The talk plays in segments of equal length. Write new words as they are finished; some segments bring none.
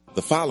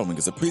The following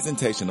is a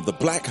presentation of the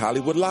Black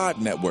Hollywood Live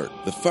Network,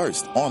 the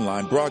first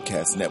online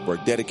broadcast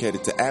network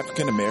dedicated to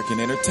African American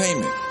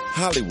entertainment.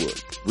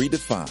 Hollywood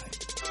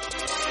redefined.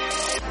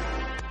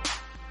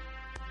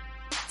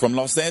 From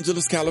Los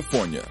Angeles,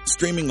 California,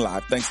 streaming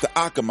live thanks to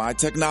Akamai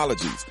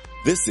Technologies,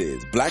 this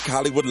is Black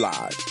Hollywood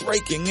Live,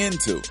 Breaking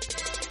Into,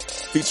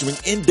 featuring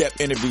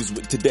in-depth interviews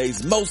with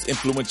today's most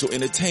influential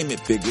entertainment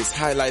figures,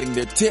 highlighting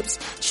their tips,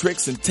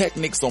 tricks, and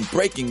techniques on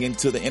breaking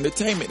into the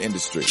entertainment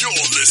industry. You're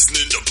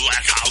listening to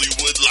Black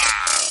Hollywood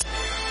Live.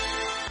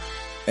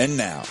 And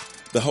now,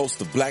 the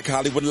host of Black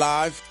Hollywood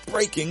Live,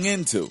 Breaking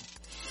Into.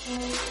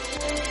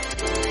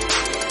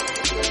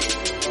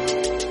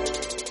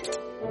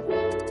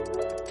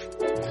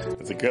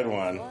 That's a good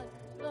one.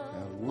 The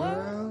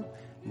world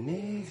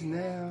needs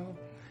now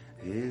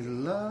is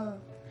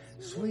love,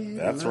 sweet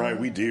That's love. right,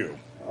 we do.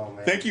 Oh,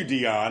 man. Thank you,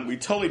 Dion. We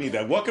totally need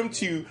that. Welcome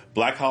to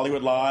Black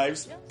Hollywood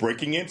Live's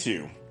Breaking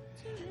Into.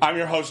 I'm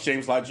your host,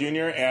 James Lott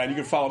Jr., and you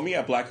can follow me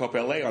at Black Hope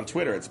LA on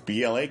Twitter. It's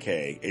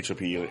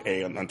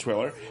BLAKHOPA on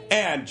Twitter,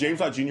 and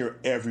James Lott Jr.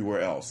 everywhere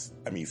else.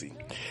 I'm easy.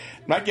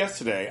 My guest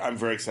today, I'm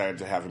very excited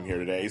to have him here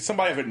today. He's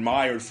somebody I've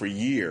admired for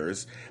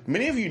years.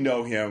 Many of you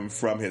know him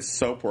from his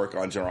soap work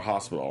on General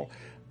Hospital,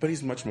 but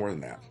he's much more than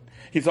that.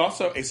 He's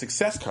also a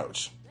success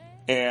coach.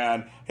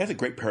 And he has a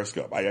great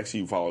Periscope. I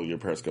actually follow your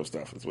Periscope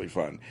stuff. It's really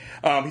fun.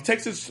 He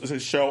takes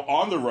his show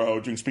on the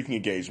road doing speaking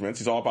engagements.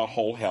 He's all about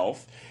whole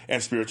health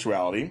and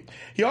spirituality.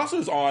 He also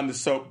is on the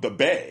soap The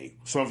Bay.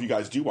 Some of you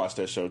guys do watch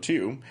that show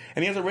too.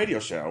 And he has a radio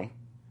show,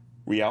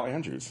 Rial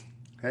Andrews.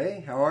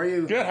 Hey, how are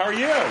you? Good. How are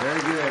you?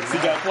 Very good. See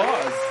that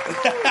applause.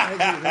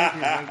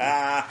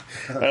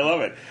 Thank you. I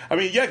love it. I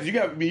mean, yeah,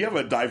 you have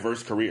a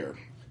diverse career.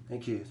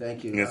 Thank you.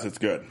 Yes, it's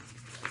good.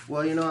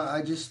 Well, you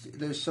know,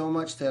 there's so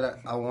much that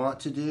I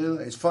want to do.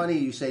 It's funny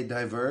you say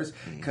diverse,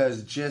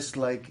 because just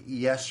like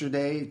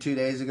yesterday, 2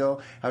 days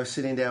ago, I was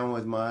sitting down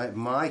with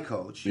my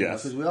coach.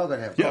 Yes. Because we all got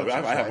to have Yeah, coaches, I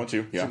have right? one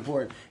too. Yeah. It's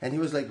important. And he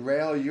was like,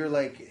 Rael, you're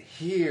like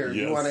here. Yes.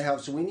 You want to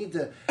help. So we need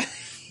to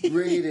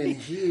bring it in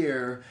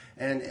here.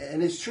 And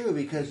it's true,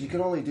 because you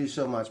can only do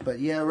so much. But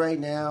yeah, right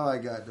now I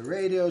got the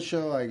radio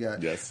show, I got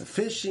the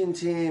fishing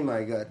team,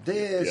 I got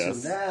this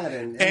and that.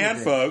 And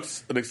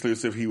folks, an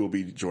exclusive, he will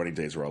be joining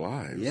Days of Our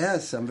Lives.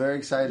 Yes, I'm very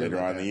excited Later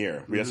about on that. in the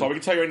year. That's all we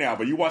can tell you right now.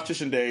 But you watch Tish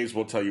and Days,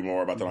 we'll tell you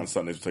more about that on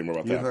Sundays. We'll tell you more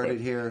about You that. heard it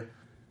here.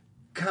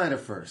 Kind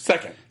of first.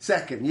 Second,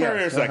 yes. Here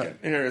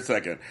a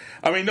second.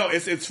 I mean, no,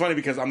 it's funny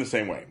because I'm the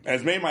same way.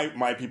 As many of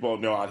my people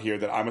know out here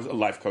that I'm a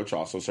life coach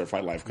also,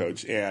 certified life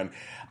coach. And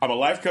I'm a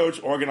life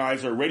coach,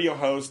 organizer, radio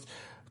host,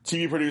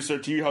 TV producer,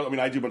 TV host. I mean,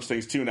 I do a bunch of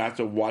things too, and I have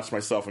to watch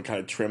myself and kind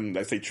of trim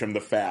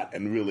the fat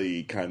and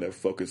really kind of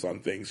focus on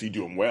things. You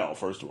do them well,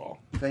 first of all.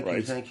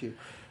 Thank you.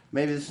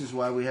 Maybe this is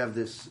why we have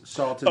this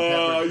salt and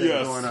pepper thing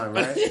going on,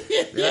 right?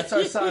 That's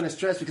our sign of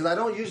stress, because I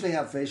don't usually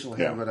have facial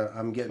hair, but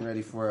I'm getting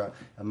ready for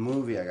a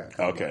movie I got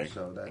coming up.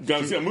 So that's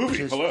going to see a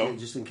movie. Hello.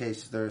 Just in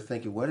case they're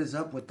thinking, what is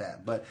up with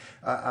that? But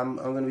I'm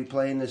going to be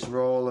playing this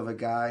role of a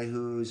guy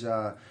who's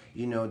down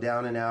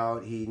and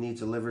out. He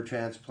needs a liver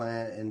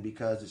transplant, and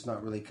because it's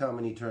not really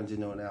coming, he turns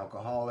into an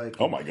alcoholic.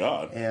 Oh my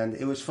God! And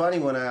it was funny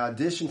when I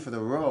auditioned for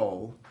the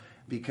role,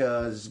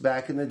 because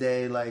back in the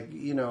day, like,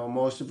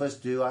 most of us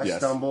do, I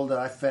stumbled,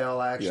 I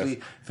fell,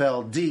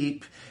 fell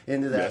deep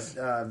into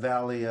that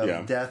valley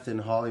of death in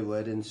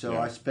Hollywood. And so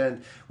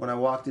when I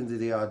walked into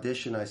the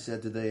audition, I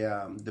said to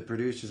the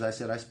producers,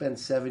 I spent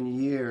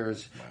 7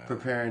 years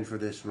preparing for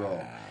this role.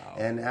 Wow.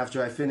 And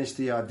after I finished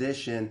the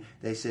audition,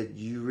 they said,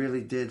 you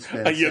really did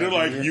spend 7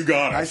 years. You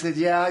got it. I said,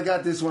 yeah, I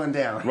got this one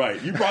down. Right.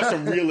 You brought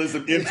some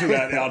realism into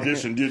that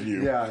audition, didn't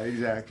you? Yeah,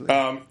 exactly.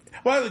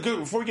 Well,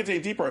 before we get any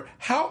deeper,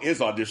 how is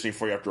auditioning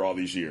for you after all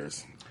these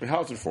years?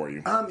 How is it for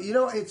you?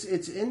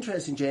 It's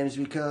interesting, James,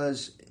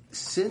 because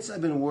since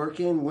I've been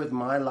working with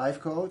my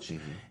life coach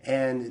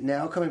and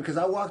now because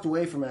I walked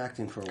away from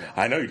acting for a while.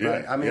 I know you did.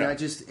 Right? I mean,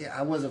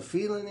 I wasn't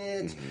feeling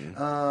it.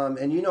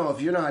 And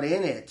if you're not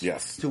in it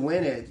to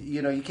win it,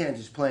 you can't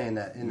just play in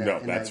that.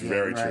 That's game,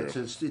 very right?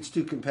 true. So it's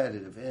too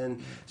competitive.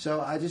 And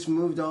so I just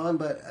moved on,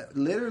 but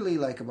literally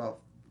like about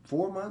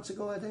 4 months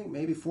ago, I think,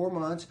 maybe 4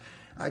 months,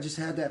 I just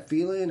had that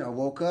feeling. I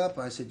woke up.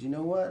 I said, you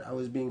know what? I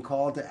was being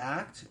called to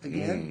act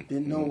again.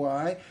 Didn't know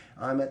why.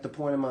 I'm at the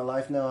point in my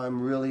life now I'm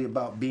really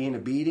about being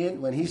obedient.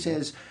 When he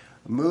says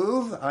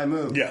move, I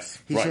move. Yes.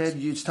 He said,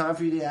 it's time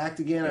for you to act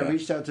again. Yeah. I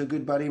reached out to a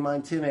good buddy of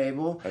mine, Tim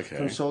Abel,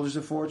 from Soldiers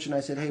of Fortune. I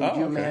said, hey, would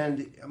you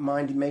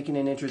mind making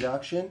an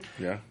introduction?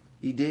 Yeah.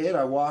 He did.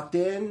 I walked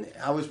in.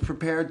 I was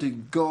prepared to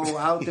go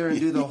out there and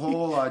do the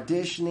whole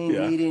auditioning,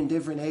 meeting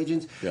different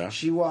agents. Yeah.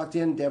 She walked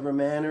in, Deborah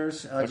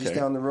Manners, just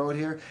down the road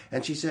here,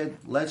 and she said,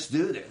 let's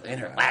do this.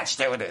 Let's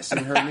do this, in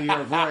her New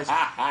York voice.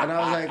 And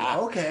I was like,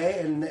 okay.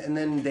 And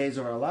then Days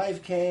of Our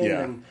Life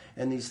came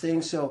and these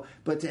things. So,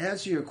 but to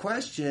answer your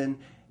question,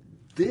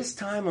 this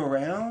time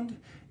around,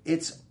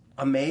 it's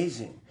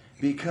amazing.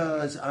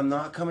 because I'm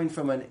not coming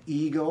from an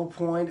ego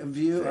point of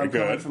view. I'm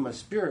coming from a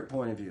spirit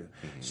point of view.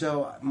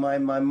 So my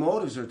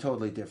motives are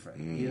totally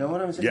different. You know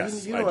what I'm saying?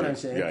 Yes, you know what I'm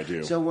saying? Yeah, I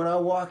do. So when I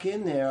walk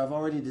in there, I've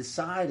already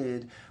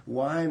decided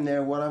why I'm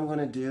there, what I'm going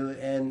to do,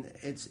 and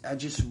I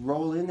just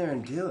roll in there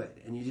and do it,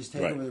 and you just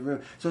take over the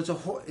room. So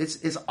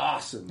it's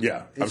awesome.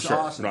 Yeah, it's I'm sure.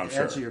 awesome. No, I'm to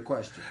sure. Answer your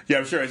question. Yeah,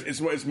 I'm sure.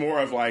 It's more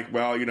of like,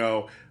 well, you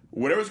know,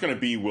 whatever's going to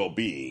be will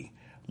be.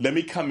 Let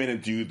me come in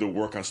and do the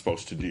work I'm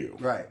supposed to do.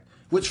 Right.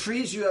 Which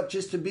frees you up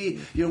just to be,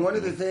 you know, one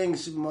of the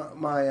things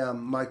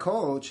my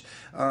coach,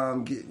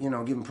 give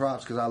him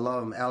props because I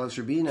love him, Alex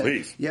Rubina.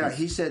 Please.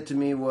 He said to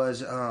me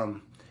was,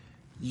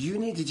 you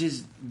need to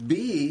just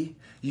be.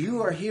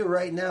 You are here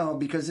right now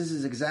because this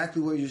is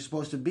exactly where you're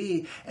supposed to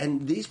be,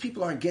 and these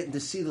people aren't getting to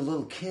see the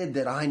little kid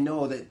that I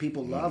know that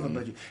people love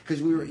about you.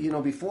 Because we were, you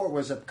know, before it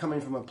was coming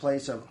from a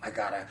place of I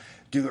gotta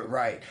do it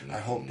right. I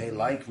hope they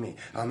like me.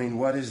 I mean,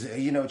 what is,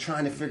 you know,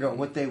 trying to figure out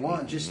what they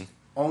want, just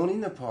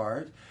owning the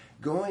part.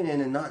 Going in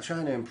and not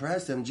trying to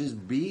impress them,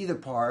 just be the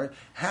part,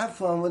 have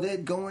fun with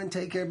it, go in,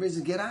 take care of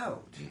business, get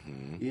out.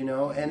 You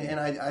know, and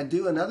I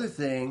do another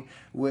thing,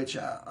 which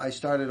I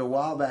started a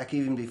while back,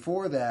 even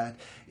before that,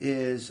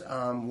 is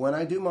when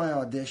I do my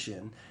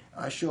audition,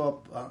 I show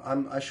up.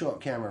 I show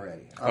up camera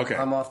ready.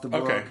 I'm off the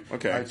book.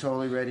 Okay. I'm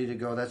totally ready to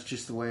go. That's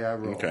just the way I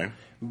roll. Okay.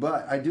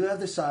 But I do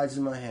have the sides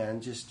in my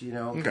hand, just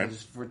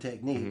just for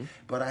technique.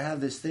 But I have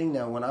this thing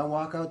now. When I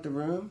walk out the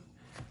room,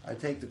 I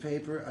take the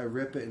paper, I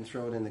rip it, and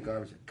throw it in the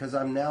garbage because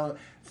I'm now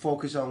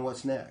focused on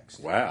what's next.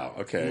 Wow.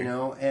 Okay. You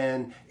know,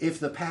 and if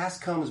the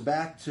past comes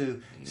back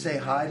to say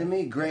hi to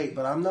me, great.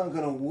 But I'm not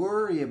going to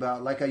worry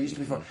about like I used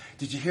to before.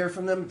 Did you hear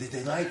from them? Did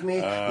they like me?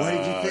 What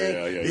did you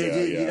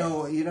think?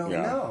 You know.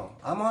 No,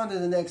 I'm on to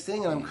the next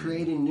thing, and I'm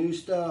creating new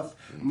stuff,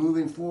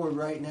 moving forward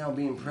right now,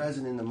 being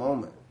present in the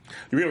moment.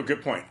 You bring up a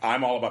good point.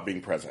 I'm all about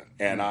being present.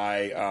 And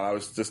I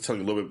was just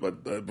telling you a little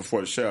bit but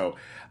before the show,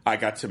 I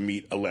got to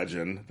meet a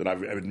legend that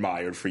I've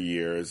admired for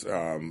years,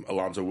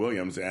 Alonzo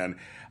Williams. And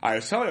I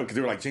was telling him, because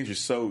they were like, James,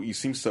 you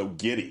seem so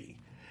giddy.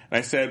 And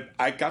I said,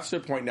 I got to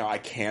the point now I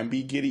can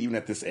be giddy even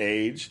at this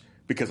age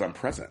because I'm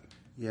present.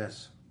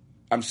 Yes.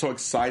 I'm so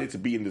excited to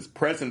be in this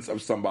presence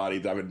of somebody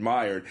that I've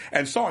admired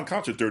and saw in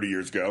concert 30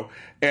 years ago.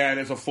 And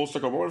it's a full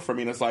circle moment for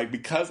me. And it's like,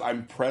 because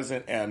I'm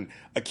present and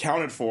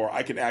accounted for,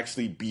 I can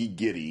actually be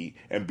giddy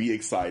and be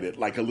excited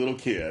like a little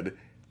kid,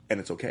 and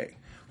it's okay.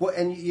 Well,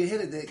 and you hit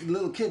it, the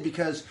little kid,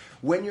 because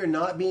when you're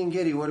not being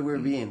giddy, what are we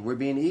being? We're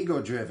being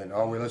ego-driven.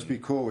 Oh, well, let's be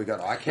cool.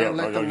 I can't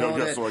let them know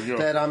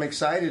that I'm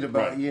excited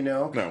about, you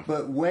know. No.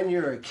 But when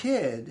you're a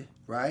kid,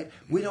 right,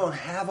 we don't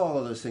have all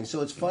of those things.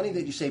 So it's funny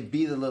that you say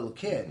be the little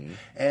kid.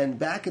 And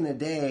back in the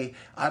day,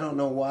 I don't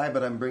know why,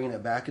 but I'm bringing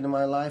it back into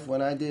my life.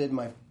 When I did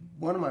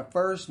one of my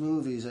first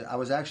movies, I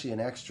was actually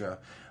an extra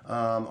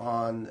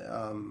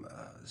on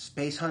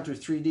Space Hunter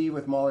 3D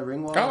with Molly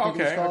Ringwald.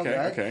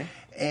 Okay.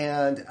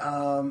 And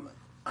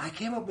I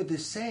came up with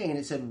this saying.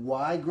 It said,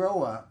 "Why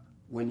grow up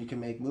when you can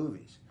make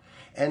movies?"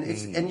 And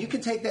and you can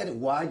take that.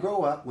 Why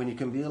grow up when you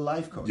can be a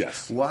life coach?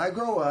 Yes. Why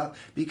grow up?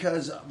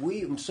 Because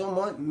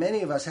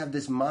many of us have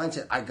this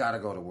mindset. I got to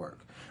go to work.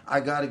 I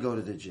got to go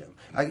to the gym.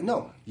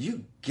 No,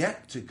 you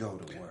get to go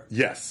to work.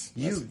 Yes.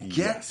 You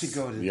get to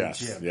go to the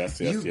gym.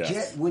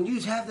 Yes. When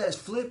you have that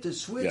flip to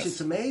switch, it's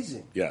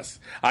amazing. Yes.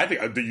 I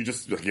think you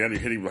just, again, you're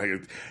hitting,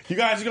 you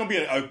guys are going to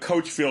be a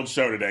coach-filled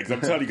show today, because I'm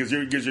telling you, because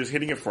you're just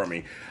hitting it for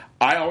me.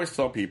 I always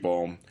tell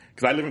people,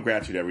 because I live in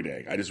gratitude every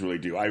day. I just really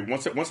do.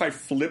 Once I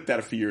flipped that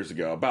a few years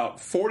ago, about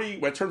 40,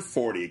 when I turned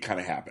 40, it kind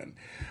of happened.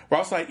 Where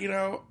I was like,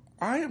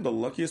 I am the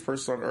luckiest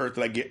person on earth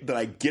that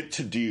I get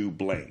to do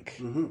blank.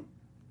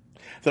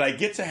 That I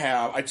get to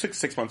have. I took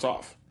 6 months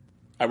off.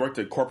 I worked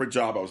a corporate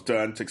job. I was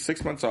done. Took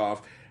 6 months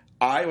off.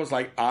 I was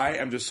like, I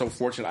am just so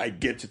fortunate. I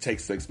get to take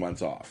 6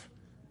 months off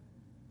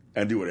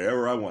and do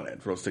whatever I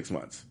wanted for those 6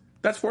 months.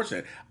 That's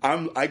fortunate.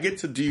 I get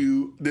to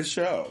do this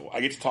show.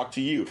 I get to talk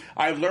to you.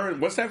 I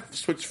learned once that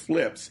switch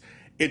flips,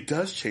 it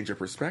does change your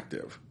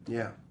perspective.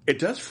 Yeah, it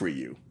does free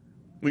you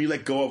when you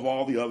let go of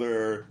all the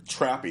other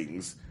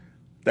trappings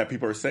that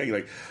people are saying,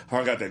 like, oh,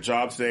 I got that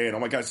job today, and oh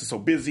my God, it's just so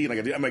busy. And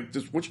I'm like,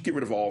 just once you get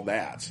rid of all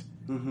that,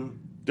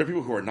 there are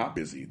people who are not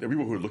busy. There are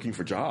people who are looking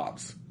for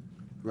jobs,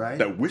 right?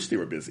 That wish they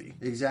were busy.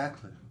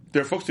 Exactly.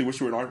 There are folks who wish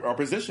they were in our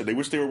position. They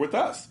wish they were with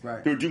us.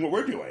 Right. They were doing what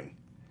we're doing.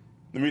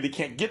 Maybe they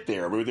can't get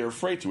there. Maybe they're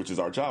afraid to, which is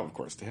our job, of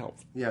course, to help.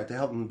 Yeah, to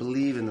help them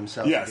believe in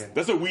themselves. Yes, again.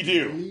 That's what we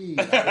do.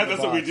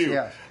 That's what we do.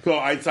 Yeah. So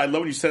I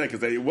love when you said that,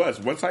 because it was.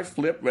 Once that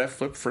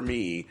flipped for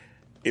me,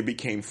 it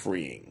became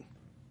freeing.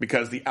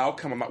 Because the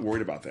outcome, I'm not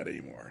worried about that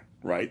anymore,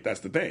 right?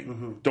 That's the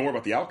thing. Don't worry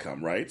about the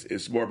outcome, right?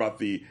 It's more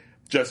about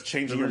just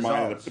changing your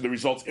mind, the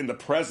results in the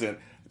present,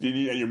 and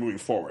you're moving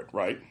forward,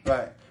 right?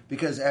 Right.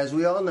 Because as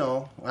we all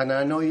know, and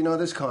I know you know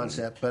this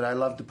concept, but I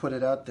love to put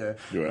it out there,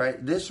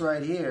 right? This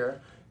right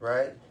here,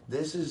 right?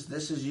 This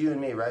is you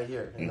and me right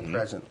here in the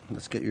present.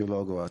 Let's get your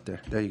logo out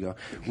there. There you go.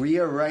 We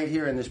are right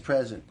here in this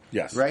present.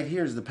 Yes. Right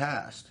here is the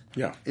past.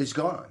 Yeah. It's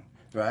gone,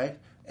 right?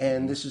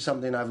 and this is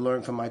something I've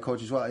learned from my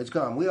coach as well. It's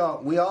gone. We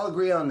all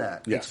agree on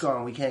that. Yes. It's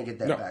gone. We can't get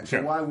that back.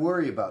 So why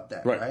worry about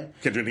that, right?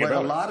 Can't do anything but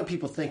about a lot of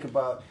people think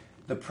about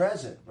the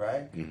present,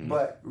 right? Mm-hmm.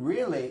 But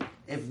really,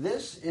 if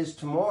this is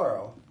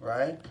tomorrow,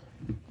 right?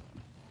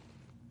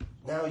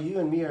 Now you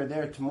and me are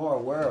there tomorrow.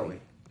 Where are we?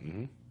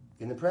 Mm-hmm.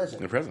 In the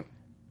present. In the present.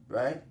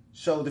 Right?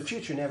 So the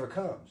future never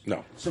comes.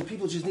 No. So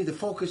people just need to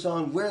focus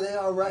on where they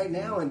are right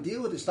now and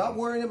deal with it. Stop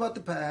worrying about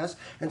the past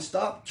and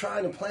stop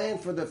trying to plan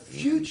for the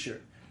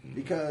future,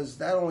 because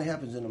that only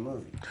happens in a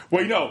movie.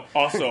 Well,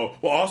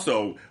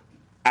 also,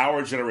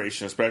 our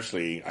generation,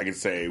 especially, I can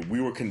say,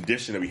 we were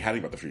conditioned that we had to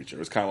think about the future. It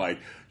was kind of like,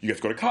 you have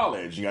to go to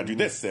college, you got to do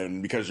this,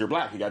 and because you're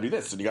black, you got to do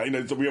this, and you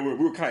got, so we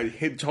were kind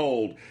of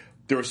told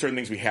there were certain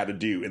things we had to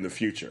do in the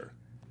future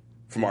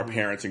from our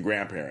parents and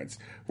grandparents,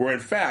 where in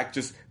fact,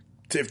 just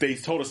if they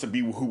told us to be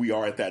who we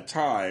are at that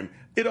time,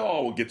 it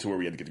all would get to where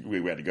we had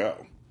to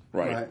go,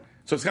 right?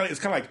 So it's kind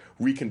of like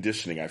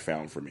reconditioning. I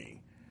found for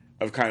me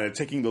of kind of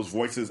taking those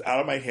voices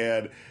out of my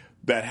head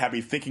that have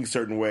me thinking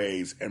certain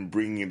ways and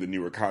bringing in the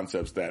newer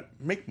concepts that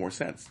make more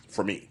sense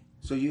for me.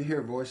 So you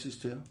hear voices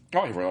too? Oh,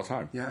 I hear it all the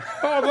time. Yeah.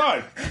 All the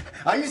time.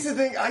 I used to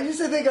think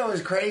I was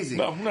crazy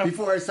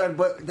before I started,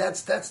 but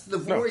that's the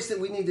voice that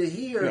we need to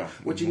hear.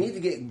 What you need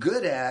to get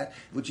good at,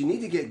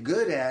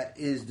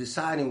 is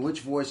deciding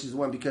which voice is the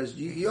one, because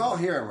you all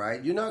hear them,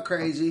 right? You're not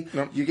crazy.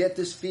 You get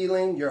this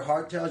feeling, your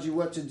heart tells you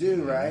what to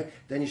do, right?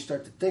 Then you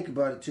start to think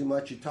about it too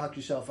much, you talk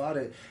yourself out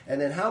of it.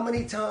 And then how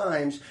many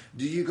times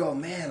do you go,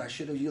 man, I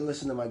should have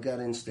listened to my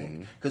gut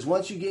instinct? Because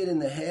once you get in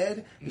the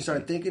head, you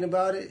start thinking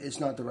about it, it's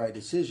not the right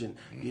decision.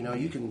 You know,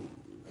 I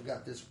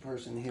got this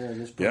person here and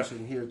this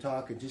person here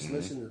talking. Just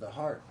listen to the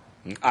heart.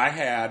 I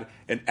had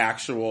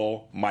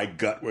my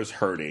gut was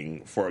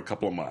hurting for a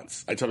couple of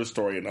months. I tell the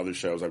story in other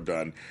shows I've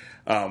done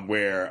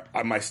where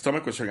my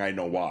stomach was hurting. I didn't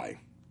know why.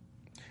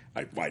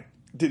 I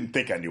didn't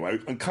think I knew.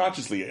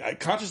 Consciously I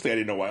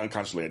didn't know why.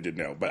 Unconsciously I did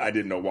know, but I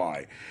didn't know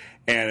why.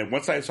 And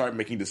once I started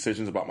making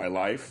decisions about my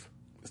life,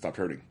 it stopped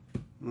hurting.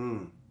 I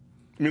mean,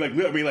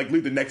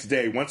 the next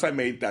day, once I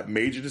made that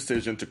major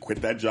decision to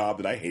quit that job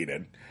that I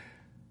hated,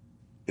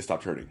 it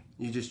stopped hurting.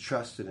 You just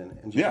trusted in it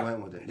and just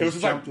went with it. It was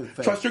just like,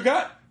 trust your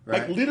gut.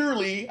 Right? Like,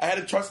 literally, I had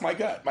to trust my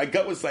gut. My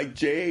gut was like,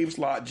 James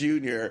Lott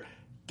Jr.,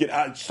 get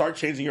out, start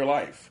changing your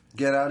life.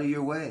 Get out of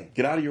your way.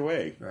 Get out of your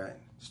way. Right.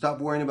 Stop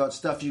worrying about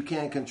stuff you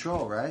can't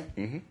control, right?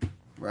 Mm-hmm.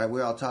 Right?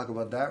 We all talk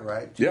about that,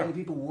 right? Too many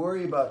people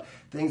worry about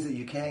things that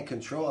you can't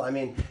control. I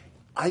mean,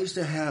 I used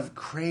to have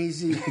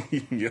crazy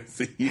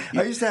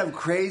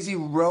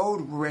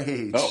road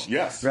rage. Oh,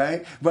 yes.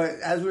 Right? But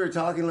as we were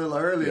talking a little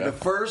earlier, the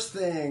first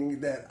thing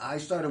that I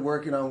started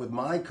working on with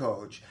my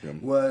coach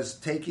was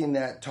taking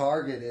that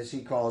target, as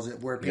he calls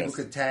it, where people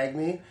could tag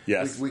me.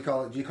 Yes. We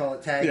call it, do you call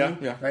it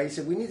tagging? Yeah. Right? He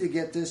said, we need to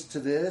get this to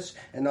this,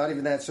 and not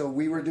even that. So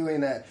we were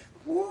doing that.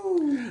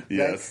 Woo!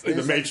 Yes,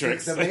 the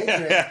Matrix. The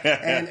Matrix.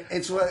 And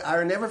it's what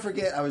I'll never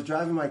forget. I was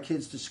driving my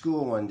kids to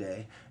school one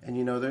day,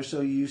 and they're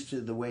so used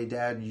to the way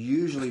Dad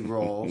usually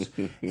rolls,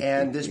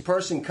 and this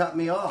person cut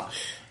me off,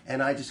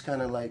 and I just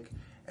kind of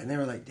and they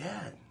were like,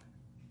 Dad,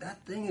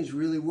 that thing is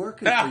really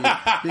working for you,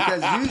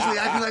 because usually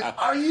I'd be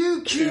like, are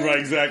you kidding? Right,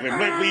 exactly.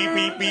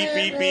 Beep, beep,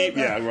 beep, beep.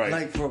 Yeah, right.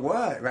 Like, for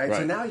what? Right?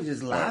 So now you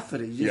just laugh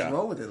at it. You just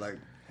roll with it, like.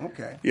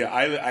 Okay. Yeah,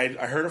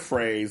 I heard a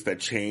phrase that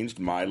changed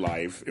my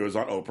life. It was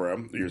on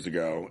Oprah years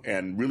ago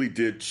and really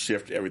did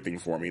shift everything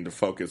for me into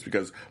focus,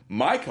 because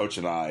my coach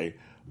and I,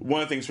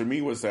 one of the things for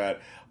me was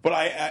that, but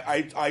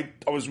I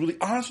was really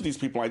honest with these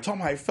people. I told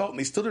them how I felt, and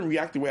they still didn't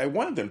react the way I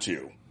wanted them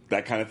to,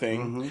 that kind of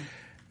thing. Mm-hmm.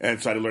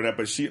 And so I had to learn that.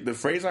 But the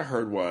phrase I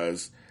heard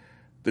was,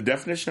 the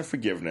definition of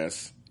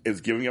forgiveness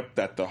is giving up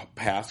that the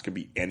past could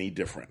be any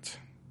different.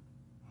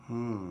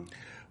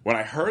 When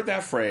I heard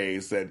that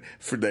phrase, that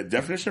for the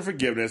definition of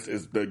forgiveness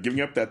is the giving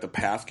up that the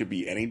past could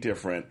be any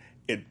different,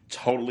 it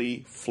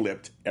totally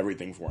flipped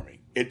everything for me.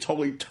 It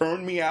totally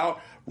turned me out,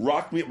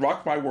 rocked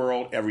my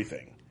world,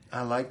 everything.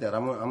 I like that.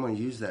 I'm going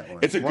to use that one.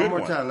 It's a good one.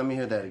 One more time. Let me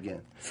hear that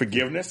again.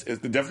 Forgiveness is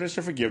the definition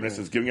of forgiveness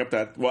is giving up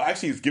that. Well,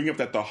 actually, it's giving up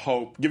the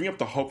hope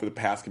that the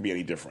past can be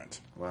any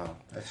different. Wow,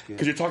 that's good.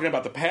 Because you're talking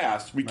about the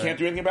past, we can't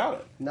do anything about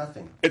it.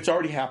 Nothing. It's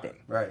already happened.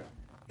 Right.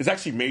 It's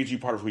actually made you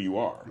part of who you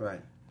are.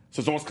 Right. So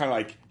it's almost kind of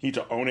like you need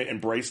to own it,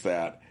 embrace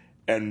that,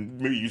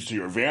 and maybe use it to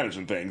your advantage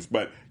and things,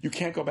 but you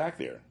can't go back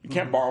there. You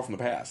can't borrow from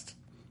the past.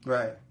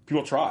 Right.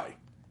 People try,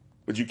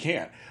 but you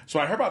can't. So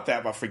I heard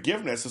about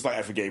forgiveness. It's like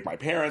I forgave my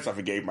parents, I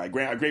forgave my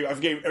I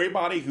forgave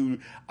everybody who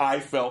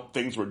I felt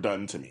things were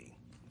done to me.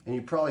 And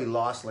you probably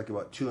lost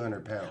about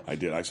 200 pounds. I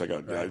did. Actually,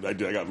 I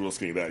got real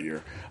skinny that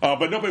year.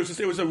 But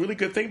it was a really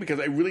good thing,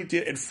 because I really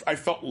did. I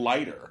felt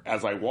lighter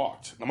as I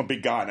walked. I'm a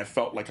big guy, and I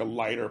felt like a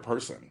lighter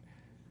person.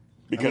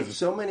 Because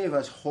so many of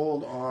us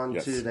hold on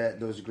to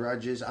those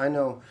grudges. I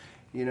know,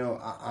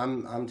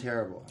 I'm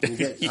terrible.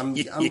 I'm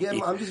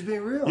just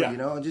being real,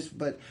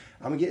 but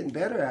I'm getting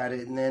better at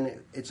it. And then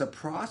it's a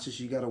process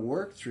you got to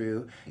work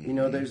through.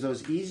 There's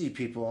those easy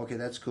people. Okay,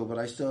 that's cool. But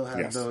I still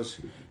have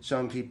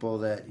some people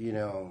that, you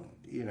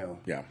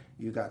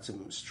got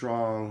some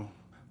strong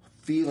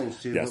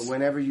feelings to. But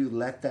whenever you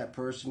let that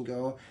person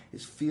go,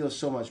 it feels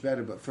so much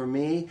better. But for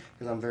me,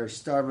 because I'm very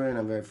stubborn,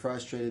 I'm very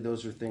frustrated,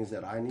 those are things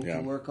that I need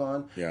to work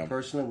on.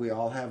 Personally, we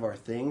all have our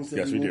things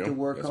that we need to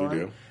work on. We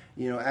do.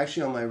 You know,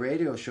 actually on my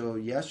radio show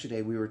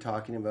yesterday, we were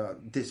talking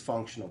about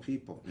dysfunctional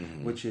people,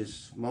 which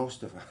is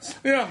most of us.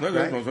 Yeah,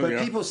 right? most of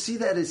But people see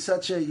that as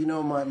such a, you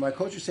know, my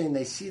coach was saying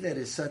they see that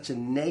as such a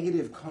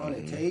negative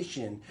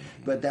connotation,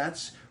 but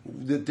that's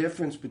the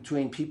difference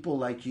between people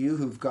like you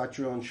who've got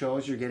your own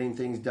shows, you're getting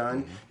things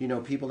done, you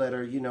know, people that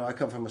are, you know, I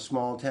come from a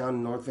small town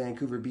in North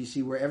Vancouver,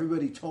 BC, where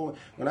everybody told me,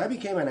 when I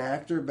became an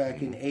actor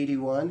back in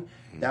 81,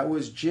 that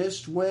was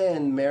just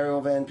when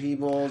Mario Van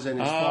Peebles and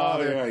his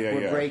father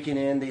were breaking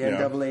in. The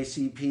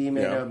NAACP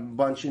made a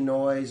bunch of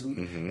noise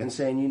and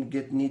saying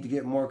you need to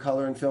get more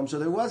color in film. So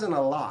there wasn't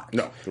a lot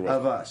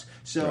of us.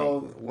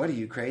 So what are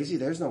you, crazy?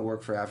 There's no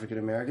work for African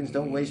Americans.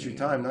 Don't waste your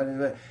time. Not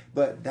even,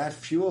 but that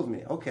fueled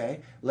me.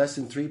 Okay, less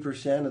than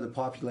 3% of the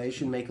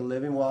population make a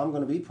living. Well, I'm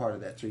going to be part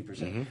of that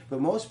 3%.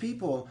 But most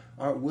people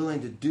aren't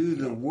willing to do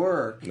the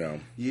work. No.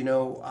 You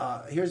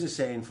know, here's a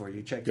saying for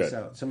you. Check this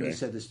out. Somebody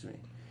said this to me.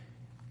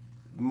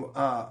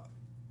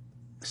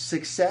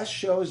 Success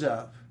shows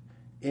up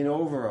in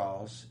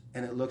overalls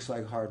and it looks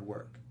like hard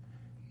work.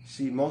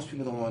 See, most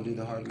people don't want to do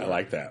the hard work. I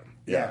like that.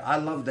 Yeah, I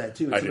love that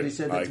too. Somebody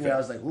said that to me. I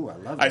was like, "Ooh, I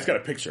love that." I just got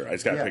a picture.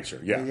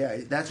 Yeah,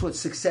 that's what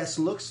success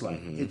looks like.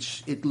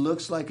 It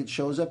looks like it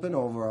shows up in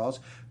overalls,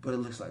 but it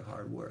looks like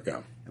hard work.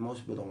 Yeah, and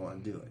most people don't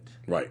want to do it.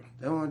 Right?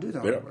 They don't want to do the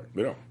hard work.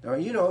 They don't. All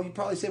right, you know, you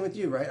probably same with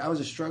you, right? I was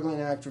a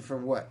struggling actor for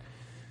what?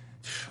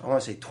 I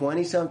want to say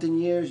 20-something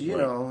years, you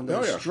know,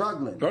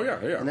 struggling. Oh, yeah.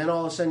 And then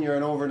all of a sudden you're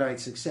an overnight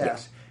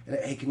success. Yeah.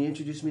 And, hey, can you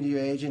introduce me to your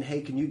agent?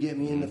 Hey, can you get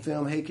me in the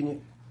film? Hey, can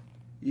you...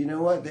 You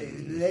know what?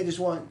 They just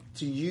want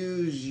to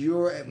use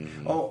your...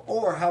 Oh,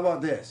 or how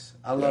about this?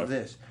 I love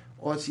this.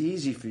 Well, it's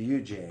easy for you,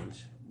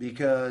 James,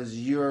 because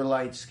you're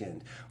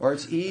light-skinned. Or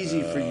it's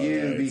easy for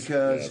you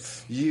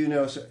because you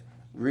know... So,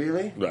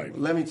 really? Right.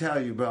 Let me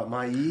tell you about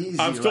my easy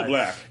I'm still life.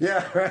 Black.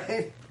 Yeah,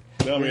 right?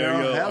 I mean,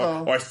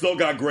 hello. Or I still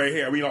got gray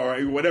hair. I mean,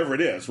 or whatever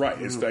it is, right?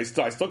 I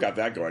still got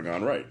that going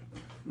on, right?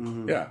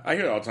 Yeah, I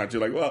hear it all the time too.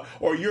 Like, well,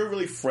 or you're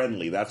really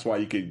friendly. That's why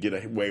you could get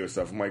away with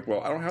stuff. I'm like, well,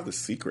 I don't have the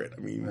secret.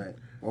 I mean, right.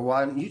 Well,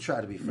 why don't you try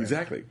to be friendly?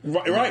 Exactly.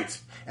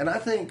 Right. And I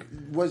think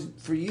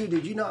for you,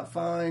 did you not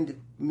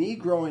find me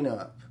growing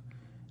up?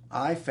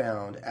 I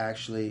found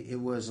actually it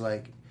was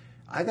like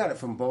I got it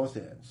from both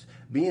ends.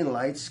 Being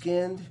light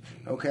skinned,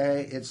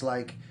 okay, it's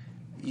like.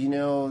 You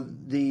know,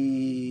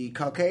 the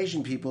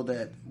Caucasian people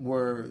that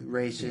were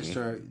racist,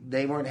 or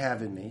they weren't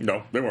having me.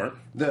 No, they weren't.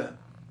 The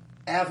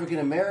African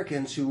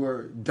Americans who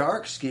were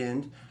dark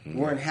skinned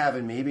weren't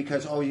having me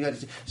because you got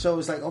to. So it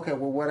was like, okay,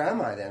 well, what am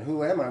I then?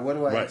 Who am I? What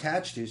do I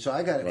attach to? So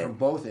I got it from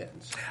both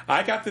ends.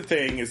 I got the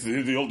thing is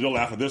you'll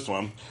laugh at this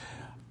one.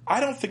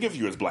 I don't think of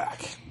you as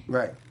black,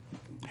 right?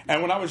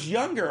 And when I was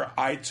younger,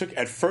 I took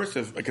at first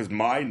because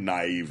my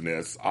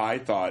naiveness, I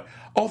thought,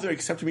 oh, they're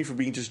accepting me for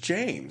being just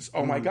James.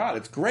 Oh my God,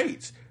 it's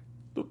great.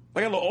 I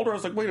got a little older. I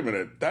was like, wait a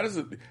minute,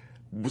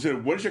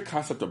 what is your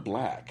concept of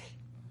black?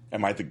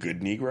 Am I the good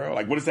Negro?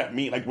 Like, what does that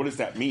mean? Like, what does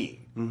that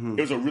mean?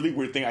 It was a really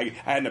weird thing. I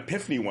had an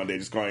epiphany one day,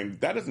 just going,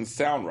 that doesn't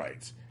sound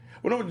right.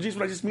 Well, no, what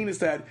I just mean is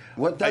that.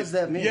 What does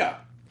that mean? Yeah.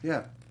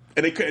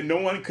 And no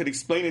one could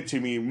explain it to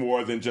me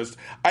more than just,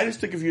 I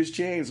just think of you as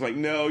James. Like,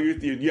 no,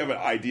 you have an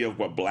idea of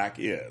what black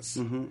is.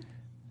 And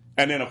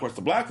then, of course,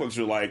 the black folks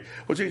are like,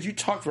 well, James, you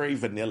talk very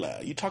vanilla.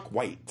 You talk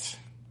white.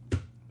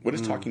 What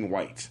is talking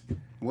white?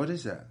 What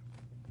is that?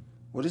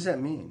 What does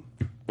that mean?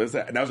 What is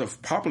that? And that was a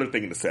popular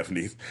thing in the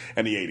 70s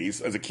and the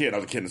 80s. As a kid, I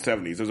was a kid in the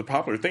 70s. It was a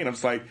popular thing. And I'm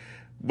just like,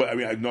 but I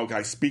mean,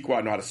 I speak well.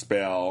 I know how to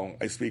spell.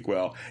 I speak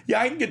well.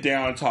 Yeah, I can get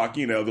down and talk,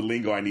 the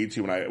lingo I need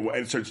to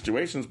in certain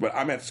situations, but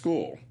I'm at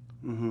school.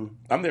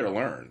 I'm there to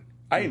learn.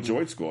 I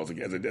enjoyed school as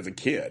a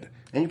kid.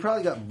 And you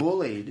probably got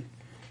bullied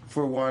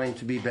for wanting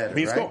to be better,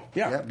 being right? School,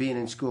 yeah. Being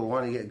in school,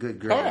 wanting to get good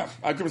grades. Oh, yeah.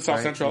 I grew up in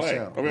South Central LA.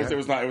 It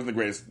wasn't the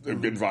greatest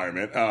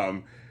environment.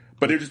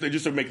 But they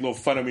just would make a little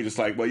fun of me, just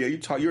like, well, yeah,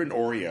 you're an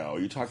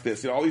Oreo. You talk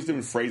this. All these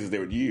different phrases they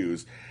would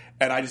use.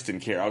 And I just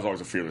didn't care. I was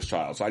always a fearless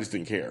child, so I just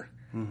didn't care.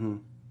 I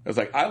was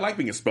like, I like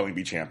being a spelling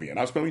bee champion.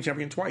 I was spelling bee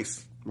champion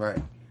twice. Right.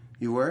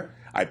 You were?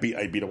 I beat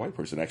a white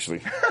person,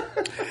 actually.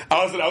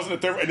 I was in the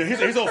third. And here's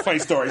a little funny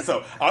story.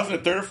 So I was in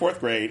the third or fourth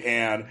grade,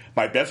 and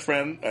my best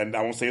friend, and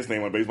I won't say his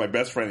name, but he was my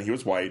best friend. And he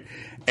was white,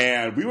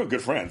 and we were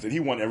good friends. And he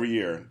won every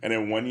year. And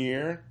then one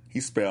year, he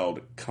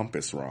spelled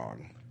compass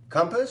wrong.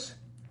 Compass?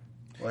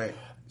 Wait.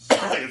 So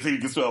you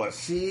can spell it.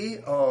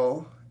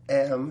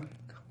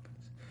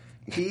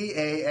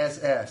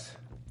 COMPASS.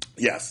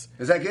 Yes.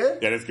 Is that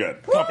good? Yeah, that's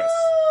good. Compass.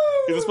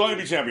 He's a spelling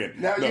bee champion.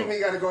 Now you and me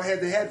got to go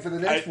head to head for the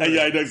next one.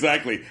 Yeah,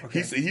 exactly.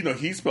 Okay.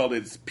 He spelled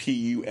it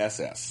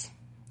PUSS,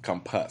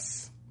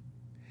 compass.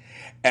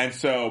 And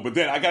so, but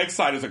then I got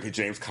excited. I was like, okay,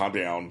 James, calm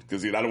down,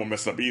 because I don't want to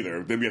mess it up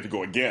either. Then we have to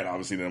go again,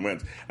 obviously, then it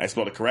wins. And I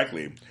spelled it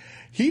correctly.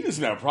 He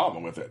doesn't have a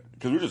problem with it,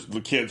 because we're just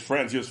kids,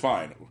 friends. He was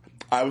fine.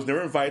 I was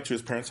never invited to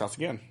his parents' house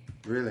again.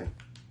 Really?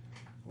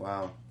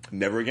 Wow.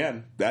 Never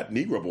again. That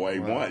Negro boy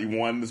won. He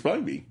won the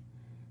spelling bee.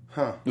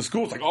 Huh. The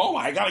school's like, oh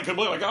my God, I couldn't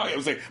believe it. Like, oh, it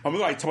was like, I'm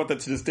like, talking about that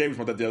to this day. We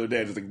talked about that the other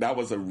day. It's like, that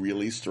was a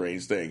really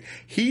strange thing.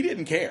 He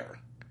didn't care,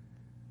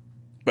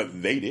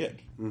 but they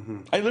did. Mm-hmm.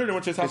 I literally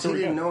went to his house. He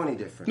didn't know any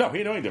different. No, he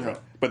didn't know any different.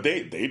 No. But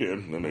they did,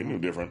 and they knew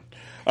different.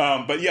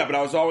 But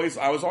I was always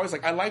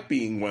like, I like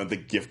being one of the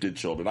gifted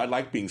children. I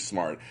like being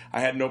smart.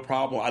 I had no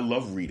problem. I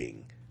love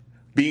reading.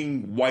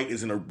 Being white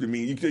isn't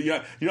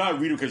you're not a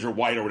reader because you're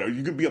white or whatever.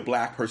 You could be a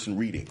black person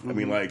reading. Mm-hmm. I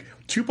mean, like,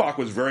 Tupac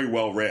was very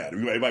well read.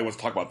 Everybody wants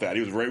to talk about that.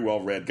 He was a very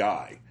well read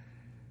guy.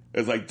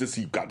 It's like, just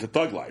he got to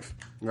thug life.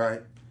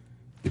 Right.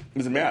 It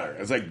doesn't matter.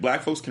 It's like,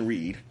 black folks can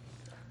read.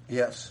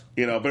 Yes.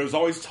 But it was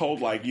always told,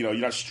 like, you're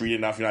not street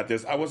enough, you're not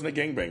this. I wasn't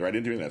a gangbanger. I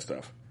didn't do any of that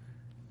stuff.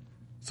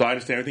 So I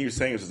understand everything you're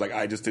saying. It's just like,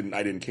 I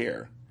didn't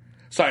care.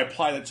 So I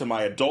apply that to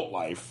my adult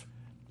life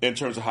in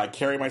terms of how I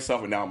carry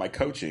myself and now my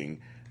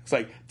coaching. It's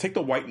like, take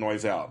the white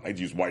noise out. I'd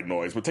use white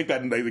noise, but take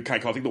that, they kind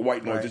of call it, take the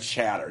white noise, the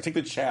chatter. Take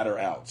the chatter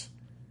out.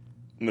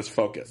 And let's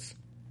focus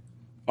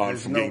on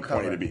from being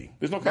point A to B.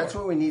 There's no color. That's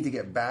what we need to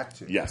get back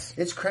to. Yes.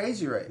 It's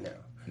crazy right now.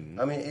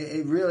 Mm-hmm. I mean,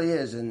 it really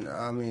is. And,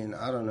 I mean,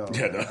 I don't know.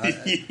 Yeah,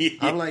 no.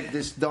 I'm like,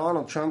 this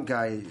Donald Trump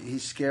guy, he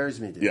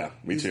scares me, dude. Yeah,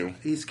 me too.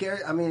 He's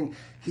scary. I mean,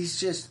 he's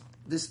just...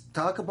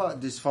 talk about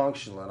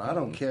dysfunctional, and I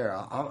don't care.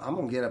 I'm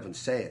going to get up and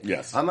say it.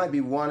 Yes. I might be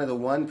one of the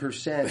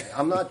 1%.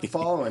 I'm not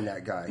following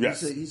that guy.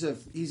 Yes.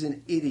 He's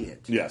an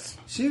idiot. Yes.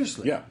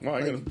 Seriously. Yeah. Well,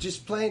 like,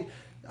 just plain.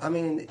 I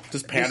mean,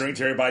 just pandering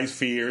to everybody's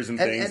fears and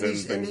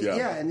things.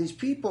 And these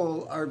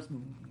people are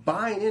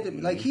buying into.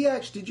 Like, he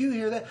actually, did you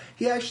hear that?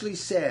 He actually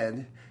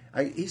said,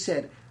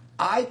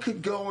 I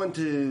could go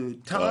into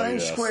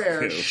Times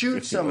Square,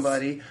 shoot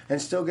somebody, and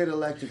still get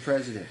elected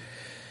president.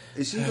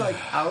 Is he like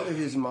out of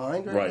his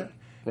mind right now?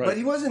 Right. But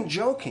he wasn't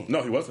joking.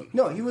 No, he wasn't.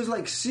 No, he was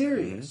like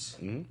serious.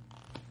 Mm-hmm. Mm-hmm.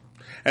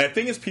 And the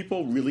thing is,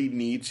 people really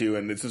need to,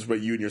 and this is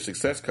what you and your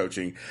success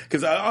coaching,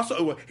 because I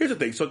also, here's the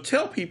thing, so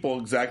tell people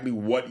exactly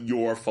what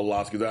your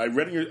philosophy is. I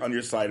read on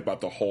your site about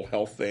the whole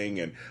health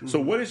thing, and so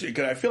what is your,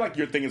 because I feel like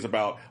your thing is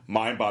about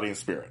mind, body, and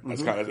spirit.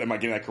 That's kind of, am I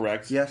getting that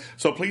correct? Yes.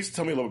 So please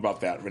tell me a little bit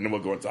about that, and then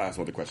we'll go into ask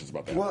some other questions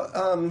about that.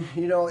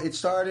 Well, it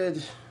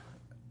started...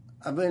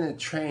 I've been a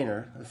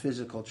trainer, a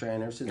physical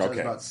trainer, since I was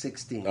about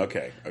 16.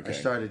 Okay. I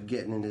started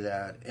getting into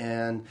that.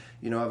 And,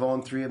 I've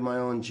owned 3 of my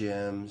own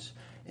gyms.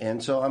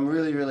 And so I'm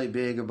really, really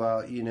big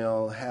about,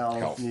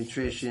 health,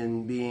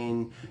 nutrition,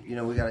 being,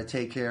 we got to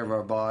take care of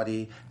our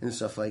body and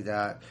stuff like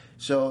that.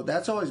 So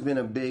that's always been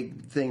a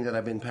big thing that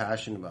I've been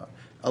passionate about.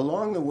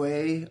 Along the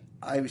way,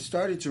 I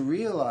started to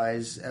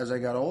realize as I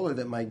got older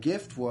that my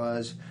gift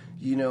was...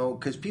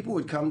 because people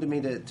would come to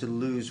me to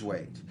lose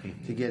weight,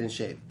 to get in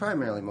shape,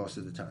 primarily most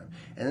of the time.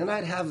 And then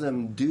I'd have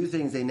them do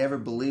things they never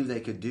believed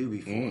they could do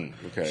before.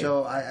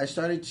 So I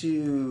started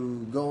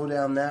to go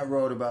down that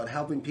road about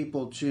helping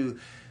people to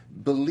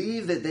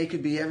believe that they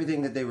could be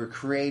everything that they were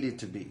created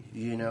to be,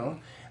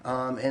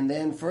 And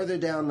then further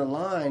down the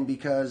line,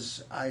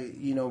 because I,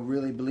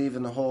 really believe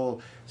in the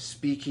whole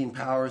speaking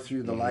power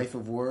through the life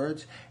of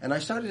words. And I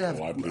started to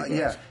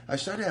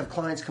have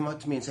clients come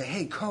up to me and say,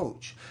 hey,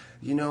 coach,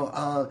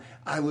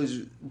 I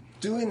was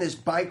doing this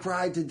bike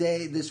ride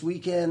this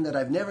weekend that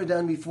I've never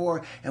done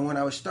before, and when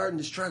I was starting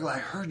to struggle, I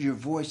heard your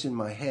voice in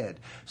my head.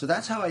 So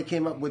that's how I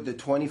came up with the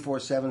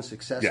 24/7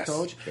 Success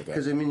Coach,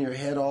 because I'm in your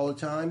head all the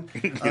time.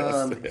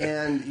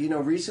 And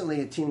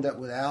recently it teamed up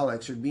with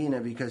Alex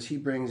Urbina because he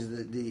brings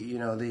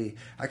the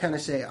I kind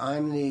of say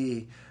I'm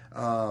the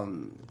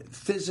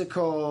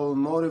physical,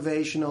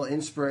 motivational,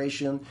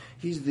 inspiration.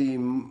 He's the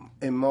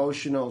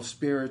emotional,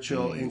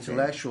 spiritual,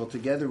 intellectual.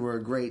 Together we're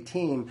a great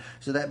team.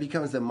 So that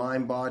becomes the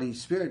mind, body,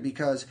 spirit,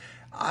 because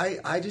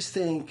I just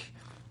think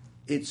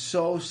it's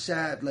so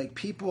sad. Like,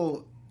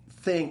 people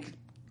think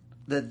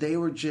that they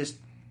were just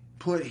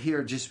put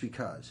here just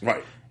because.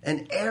 Right.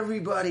 And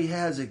everybody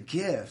has a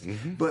gift,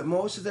 but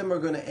most of them are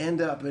going to end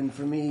up, and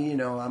for me,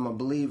 I'm a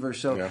believer,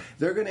 so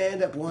they're going to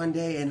end up one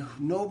day, and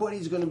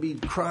nobody's going to be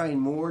crying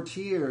more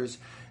tears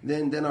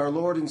than our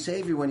Lord and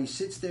Savior when he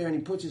sits there and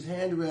he puts his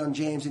hand around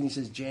James and he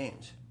says,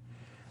 James,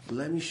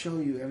 let me show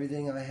you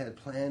everything I had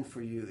planned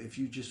for you if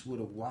you just would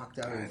have walked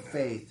out in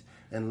faith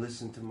and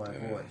listened to my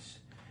voice.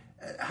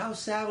 How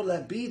sad would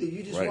that be that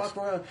you just walk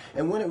around?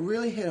 And when it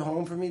really hit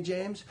home for me,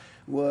 James,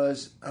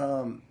 was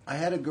I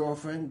had a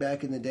girlfriend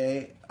back in the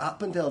day.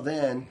 Up until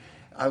then,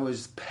 I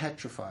was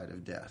petrified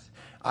of death.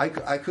 I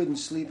couldn't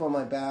sleep on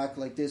my back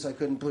like this. I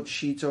couldn't put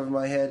sheets over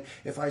my head.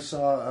 If I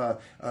saw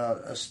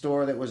a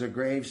store that was a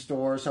grave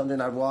store or something,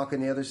 I'd walk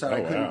on the other side.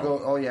 I couldn't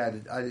go. Oh, yeah,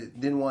 I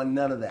didn't want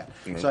none of that.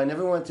 So I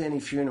never went to any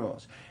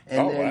funerals.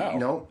 And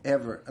no,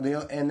 ever.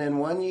 And then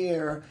one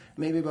year,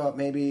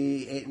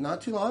 maybe 8,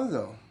 not too long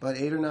ago, about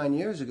 8 or 9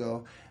 years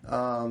ago.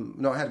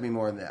 No, it had to be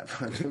more than that.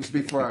 It was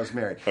before I was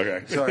married.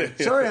 Okay.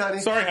 Sorry,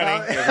 honey. Sorry,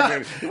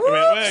 honey.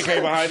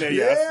 Okay, behind it.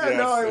 Yes.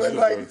 No, it was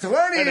like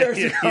 20 years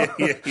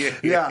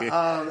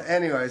ago.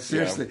 Anyway,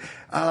 seriously,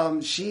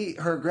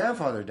 her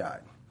grandfather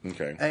died.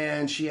 Okay.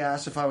 And she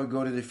asked if I would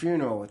go to the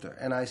funeral with her.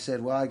 And I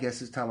said, well, I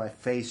guess it's time I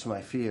face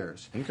my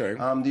fears. Okay.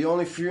 The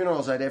only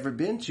funerals I'd ever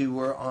been to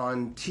were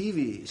on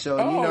TV. So,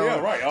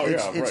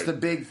 it's the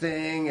big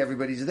thing.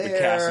 Everybody's there. The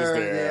cast is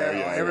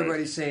there.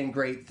 Everybody's saying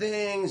great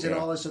things and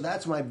all this. So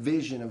that's my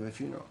vision of a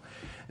funeral.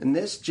 And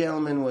this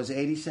gentleman was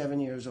 87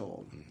 years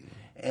old.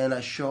 And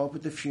I show up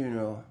at the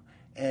funeral,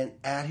 and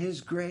at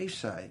his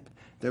gravesite,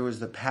 there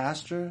was the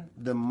pastor,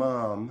 the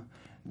mom,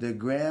 the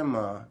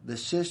grandma, the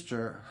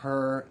sister,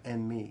 her,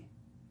 and me.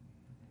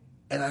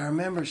 And I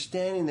remember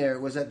standing there.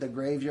 It was at the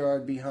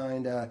graveyard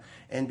behind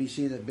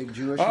NBC, that big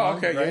Jewish one. Oh,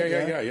 okay.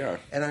 Right? Yeah.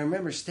 And I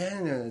remember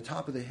standing there on the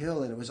top of the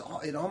hill, and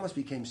it almost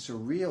became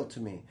surreal to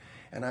me.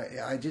 And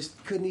I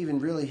just couldn't even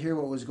really hear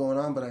what was going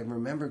on, but I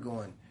remember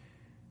going,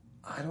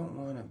 I don't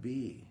want to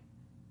be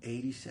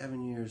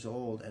 87 years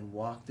old and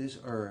walk this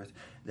earth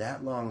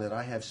that long that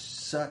I have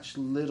such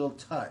little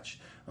touch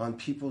on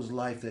people's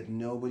life that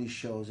nobody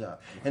shows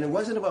up. And it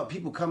wasn't about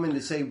people coming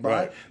to say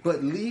bye,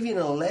 but leaving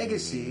a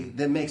legacy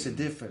that makes a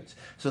difference.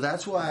 So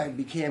that's why I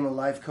became a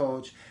life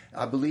coach.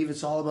 I believe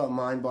it's all about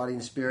mind, body,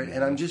 and spirit.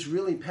 And I'm just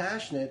really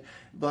passionate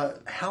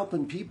about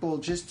helping people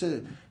just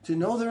to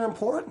know they're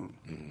important.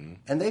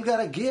 And they've got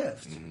a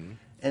gift.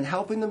 And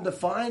helping them to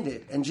find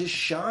it and just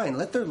shine.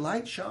 Let their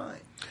light shine.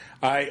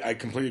 I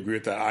completely agree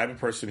with that. I'm a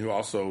person who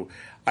also,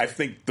 I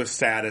think the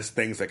saddest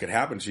things that could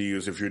happen to you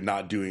is if you're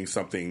not doing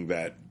something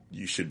that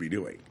you should be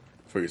doing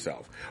for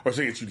yourself, or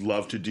something that you'd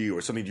love to do,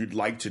 or something you'd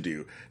like to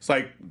do. It's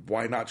like,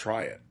 why not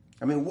try it?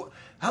 I mean,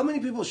 how many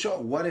people show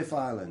up What If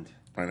Island?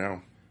 I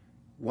know.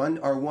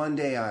 One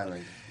Day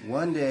Island.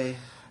 One day.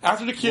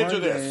 After the kids are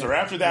this, or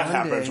after that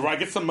happens, or I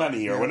get some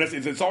money, or when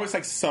it's always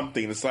like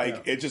something. It's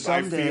like, it just,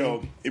 someday. I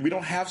feel, we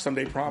don't have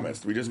someday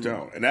promised. We just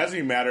don't. And it doesn't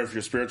even matter if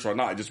you're spiritual or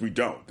not. We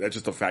don't. That's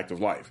just a fact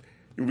of life.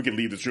 We can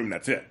leave this room,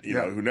 that's it. You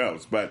know, who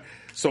knows? But,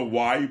 so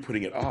why are you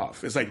putting it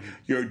off? It's like,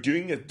 you're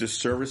doing a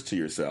disservice to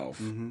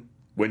yourself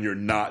when you're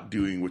not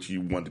doing what you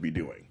want to be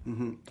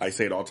doing. I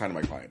say it all the time to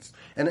my clients.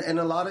 And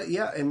a lot of,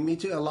 and me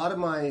too, a lot of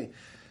my...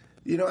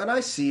 and I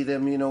see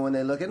them, when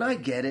they look, and I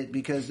get it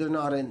because they're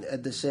not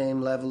at the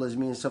same level as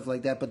me and stuff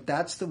like that, but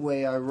that's the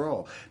way I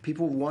roll.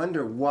 People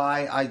wonder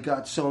why I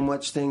got so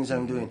much things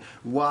I'm doing,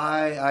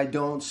 why I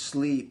don't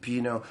sleep,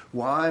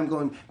 why I'm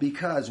going,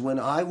 because when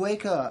I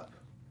wake up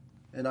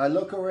and I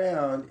look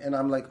around and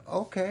I'm like,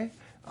 okay,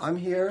 I'm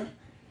here,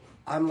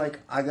 I'm like,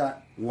 I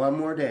got one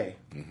more day.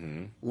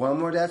 One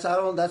more. That's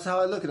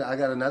how I look at it. I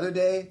got another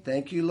day.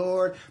 Thank you,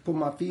 Lord. Put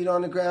my feet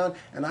on the ground,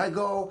 and I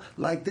go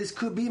like this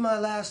could be my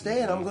last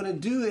day, and I'm going to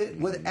do it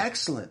with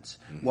excellence.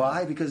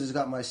 Why? Because it's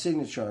got my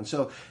signature on.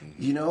 So,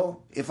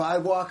 if I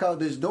walk out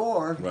this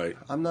door,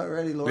 I'm not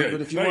ready, Lord.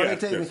 But if you want to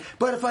take me,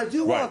 but if I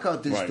do walk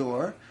out this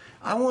door,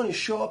 I want to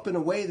show up in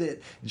a way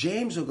that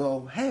James will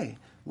go, hey,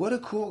 what a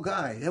cool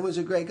guy. That was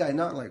a great guy.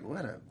 Not like,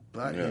 what a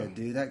butthead,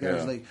 dude. That guy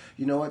was like,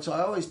 you know what? So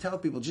I always tell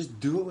people, just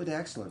do it with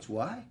excellence.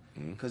 Why?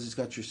 Because it's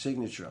got your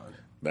signature on it.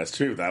 That's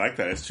true. I like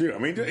that. It's true. I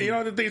mean, the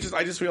thing is,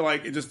 I just feel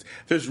like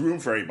there's room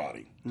for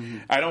everybody.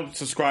 I don't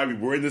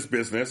subscribe. We're in this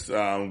business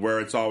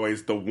where it's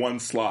always the one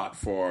slot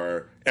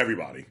for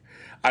everybody.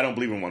 I don't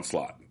believe in one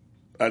slot.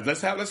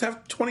 Let's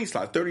have 20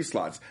 slots, 30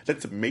 slots.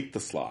 Let's make the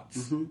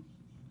slots.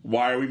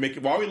 Why are we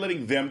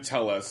letting them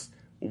tell us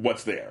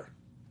what's there?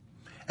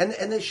 And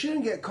they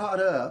shouldn't get caught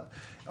up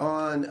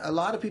on. A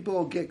lot of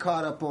people get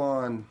caught up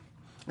on,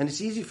 and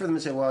it's easy for them to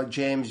say, "Well,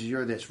 James,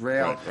 you're this.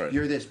 Rail,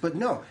 you're this." But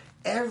no,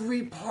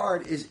 every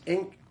part is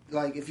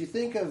like if you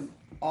think of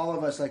all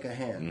of us like a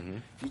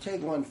hand. If you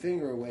take one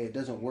finger away, it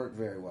doesn't work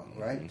very well,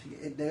 right?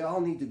 They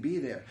all need to be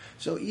there.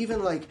 So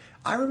even like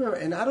I remember,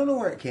 and I don't know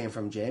where it came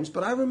from, James,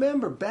 but I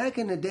remember back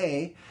in the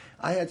day,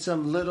 I had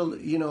some little,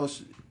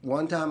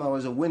 one time I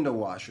was a window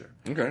washer.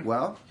 Okay.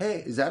 Well,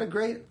 hey, is that a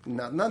great,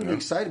 nothing to be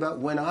excited about.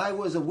 When I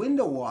was a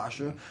window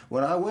washer,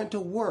 when I went to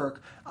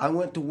work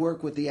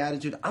with the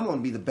attitude, I'm going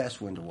to be the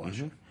best window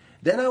washer.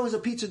 Then I was a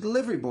pizza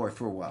delivery boy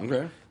for a while.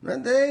 Okay.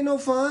 That ain't no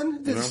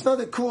fun. It's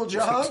not a cool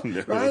job,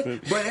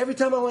 right? But every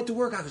time I went to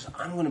work,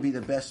 I'm going to be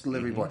the best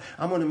delivery boy.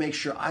 I'm going to make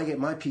sure I get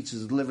my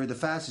pizzas delivered the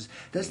fastest.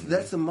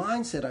 That's the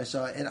mindset I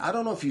saw. And I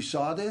don't know if you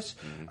saw this.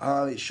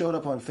 It showed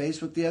up on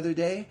Facebook the other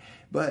day.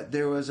 But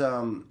there was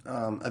a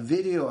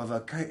video of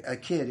a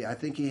kid. I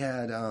think he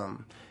had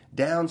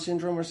Down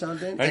syndrome or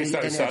something. And he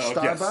at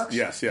Starbucks.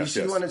 Yes. You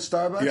see one at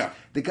Starbucks? Yeah.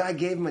 The guy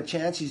gave him a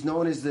chance. He's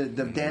known as the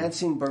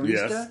dancing barista.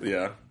 Yes,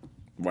 yeah.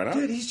 Why not?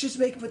 Dude, he's just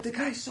but the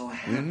guy's so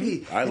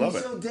happy. I love it.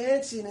 He's so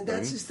dancing, and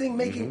that's his thing,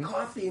 making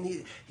coffee.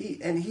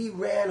 And he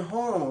ran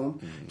home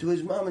to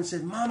his mom and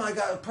said, "Mom, I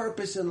got a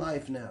purpose in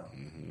life now."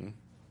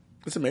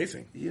 It's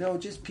amazing.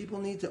 Just people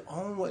need to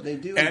own what they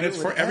do, and it's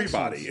for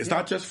everybody. It's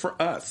not just for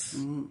us.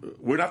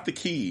 We're not the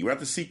key. We're not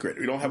the secret.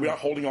 We're not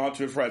holding on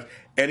to it for us.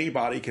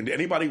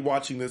 Anybody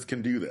watching this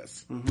can do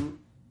this.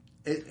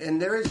 And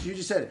there is. You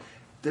just said it.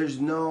 There's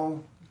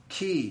no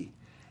key.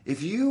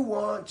 If you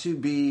want to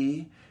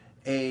be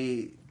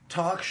a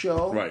talk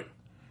show,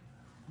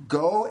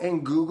 go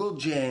and Google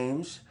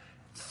James,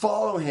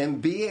 follow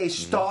him, be a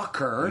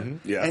stalker,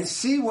 and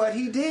see what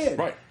he did.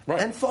 Right.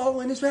 and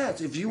follow in his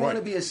path. If you want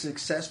to be a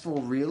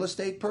successful real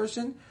estate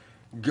person,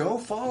 go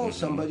follow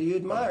somebody you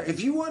admire.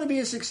 If you want to be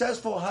a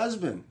successful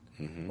husband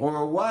or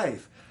a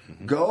wife,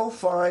 go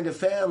find a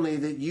family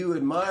that you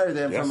admire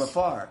them from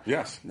afar.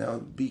 Yes. Now,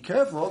 be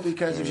careful,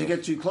 because if you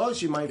get too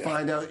close, you might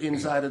find out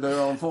inside of their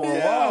own four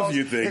walls, a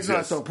few things, it's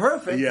not so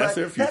perfect, but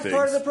that's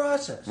part of the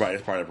process. Right,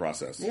 it's part of the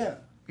process. Yeah.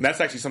 And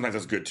that's actually, sometimes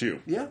that's good,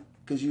 too. Yeah,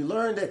 because you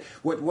learn that.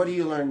 What do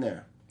you learn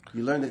there?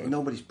 You learn that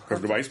nobody's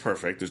perfect. Nobody's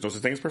perfect. There's no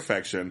such thing as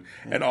perfection.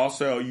 Yeah. And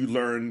also, you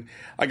learn,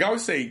 like I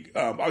always say,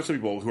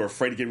 people who are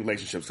afraid to get in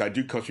relationships, I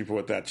do coach people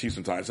with that too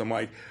sometimes. I'm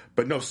like,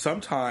 but no,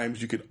 sometimes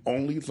you can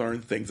only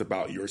learn things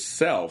about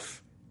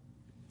yourself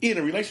in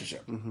a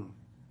relationship. You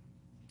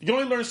can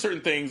only learn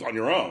certain things on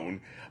your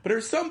own, but there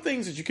are some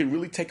things that you can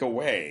really take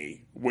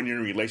away when you're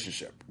in a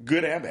relationship,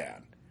 good and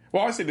bad.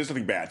 Well, I say there's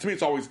nothing bad. To me,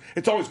 it's always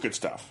good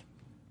stuff.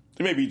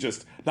 It may be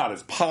just not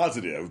as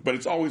positive, but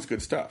it's always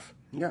good stuff.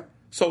 Yeah.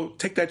 So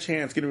take that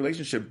chance, get in a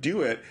relationship,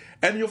 do it,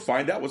 and you'll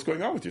find out what's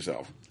going on with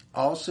yourself.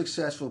 All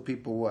successful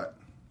people what?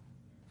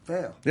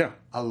 Fail. Yeah.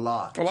 A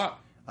lot.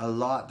 A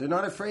lot. They're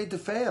not afraid to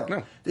fail.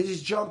 No. They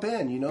just jump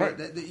in, you know. Right.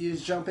 You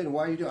just jump in.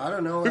 Why are you doing? I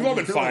don't know. We've all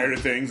been fired at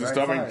things and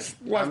stuff.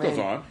 Life goes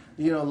on.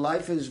 You know,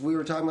 life is, we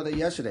were talking about that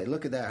yesterday.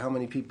 Look at that. How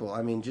many people,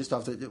 I mean, just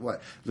off the,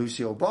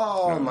 Lucille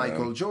Ball,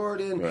 Michael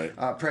Jordan,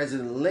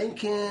 President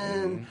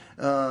Lincoln,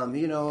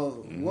 you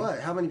know,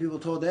 how many people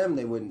told them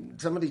they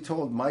wouldn't? Somebody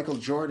told Michael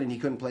Jordan he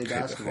couldn't play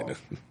basketball.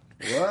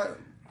 What?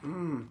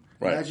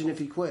 Imagine if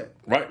he quit.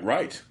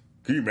 Right.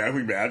 Can you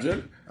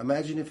imagine?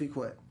 Imagine if he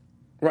quit.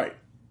 Right.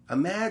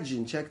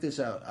 Imagine, check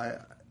this out,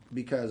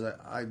 because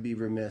I'd be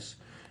remiss.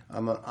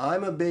 I'm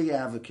a big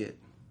advocate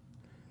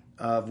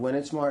of when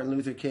it's Martin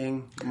Luther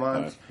King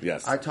month.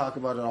 Yes. I talk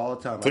about it all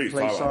the time. Please,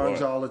 I play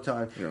songs all the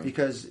time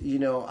because, you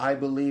know, I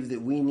believe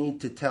that we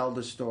need to tell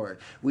the story.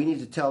 We need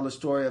to tell the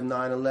story of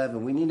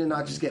 9/11. We need to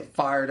not just get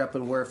fired up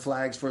and wear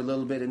flags for a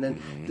little bit. And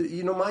then,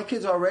 you know, my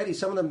kids already,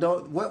 some of them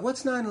don't,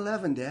 what's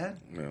 9/11, Dad?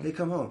 Yeah. They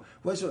come home.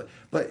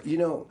 But, you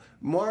know,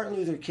 Martin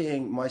Luther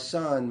King, my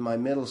son, my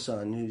middle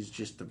son, who's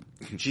just a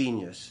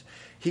genius,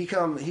 he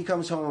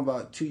comes home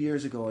about 2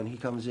 years ago, and he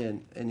comes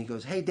in and he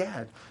goes, "Hey,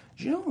 Dad,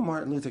 do you know who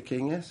Martin Luther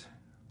King is?"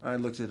 I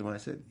looked at him and I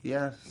said,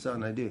 "Yeah,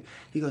 son, I do."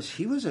 He goes,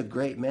 "He was a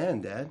great man,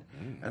 Dad."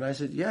 And I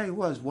said, "Yeah, he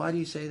was. Why do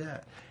you say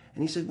that?"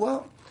 And he said,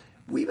 "Well,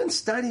 we've been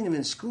studying him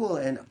in school,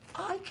 and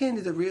I came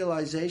to the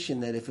realization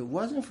that if it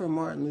wasn't for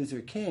Martin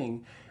Luther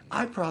King,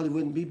 I probably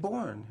wouldn't be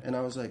born." And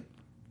I was like,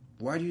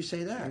 "Why do you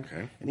say that?"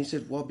 Okay. And he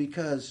said, "Well,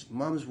 because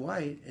Mom's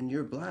white and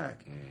you're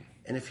black.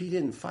 And if he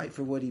didn't fight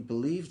for what he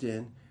believed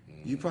in,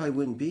 you probably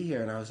wouldn't be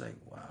here." And I was like,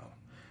 wow.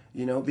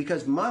 You know,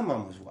 because my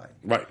mom was white.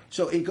 Right.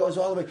 So it goes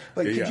all the way.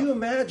 But could you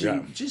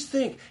imagine, just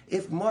think,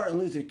 if Martin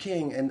Luther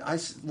King, and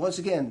once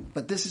again,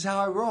 but this is how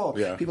I roll.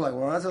 Yeah. People are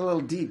like, "Well, that's a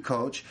little deep,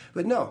 Coach."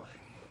 But no,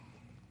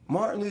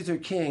 Martin Luther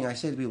King, I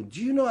say to people,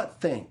 do you not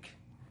think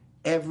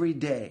every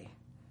day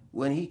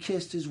when he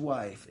kissed his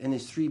wife and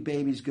his 3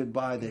 babies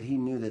goodbye that he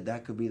knew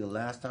that could be the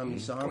last time he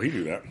saw him? Oh, he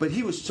knew that. But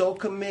he was so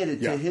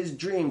committed to his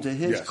dream, to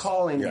his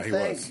calling. Yeah,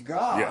 thank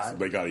God. Yes,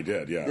 thank God he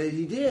did, that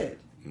he did.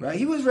 Right?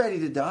 He was ready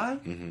to die.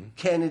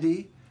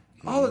 Kennedy,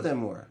 all of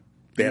them were.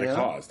 They had a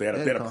cause. They had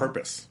a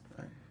purpose.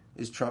 Right.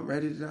 Is Trump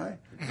ready to die?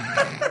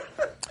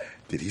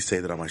 Did he say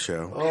that on my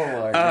show? Oh,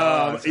 my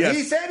God. Yes.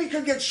 He said he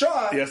could get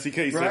shot. Yes, he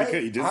said he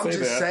could. He did say that. I'm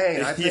just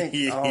saying. I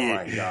think, oh,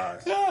 my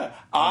gosh. Yeah.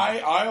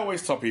 I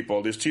always tell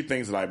people there's 2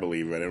 things that I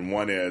believe in, and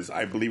one is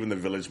I believe in the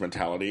village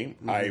mentality.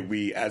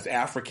 We, as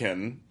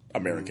African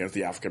Americans,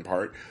 the African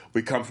part,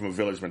 we come from a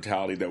village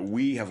mentality that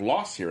we have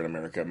lost here in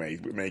America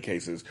in many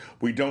cases.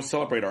 We don't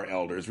celebrate our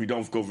elders. We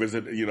don't go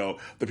visit, you know,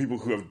 the people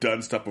who have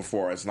done stuff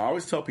before us. And I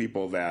always tell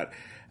people that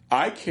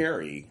I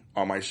carry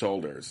on my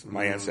shoulders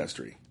my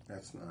ancestry.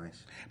 That's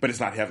nice. But it's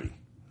not heavy.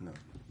 No.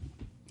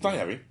 It's not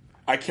heavy.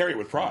 I carry it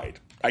with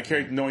pride. I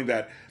carry it knowing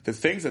that the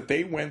things that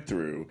they went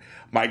through,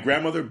 my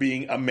grandmother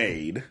being a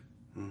maid,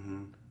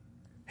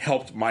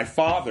 helped my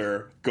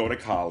father go to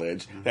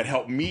college, that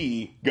helped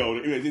me go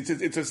to,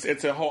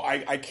 it's a whole,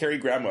 I carry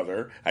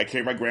grandmother, I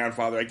carry my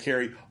grandfather, I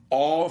carry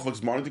all of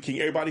Martin Luther King,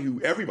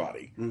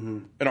 everybody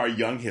in our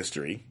young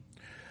history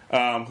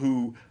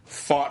who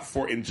fought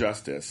for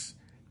injustice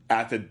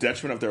at the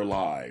detriment of their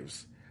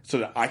lives so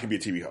that I can be a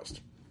TV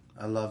host.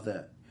 I love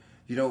that.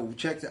 You know,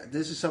 check that.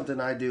 This is something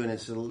I do, and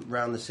it's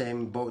around the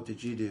same boat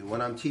that you do. When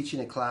I'm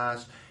teaching a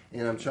class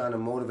and I'm trying to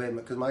motivate them,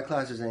 because my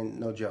classes ain't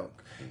no joke.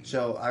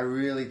 So I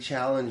really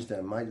challenge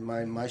them.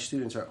 My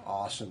students are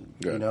awesome.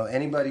 Good. You know,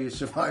 anybody who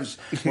survives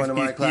one of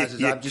my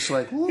classes, I'm just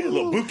like, woo,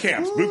 little boot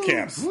camps.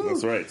 Woo.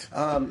 That's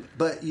right.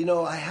 But you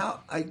know,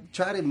 I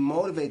try to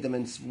motivate them,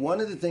 and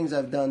one of the things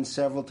I've done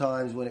several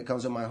times when it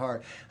comes to my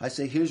heart, I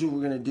say, here's what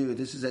we're going to do.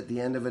 This is at the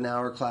end of an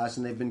hour class,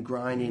 and they've been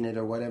grinding it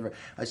or whatever.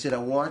 I said, I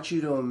want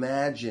you to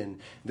imagine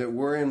that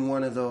we're in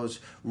one of those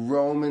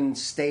Roman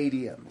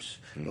stadiums,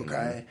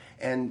 okay,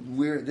 and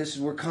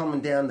we're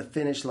coming down the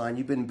finish line.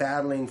 You've been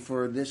battling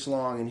for this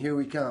long, and here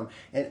we come.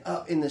 And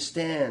up in the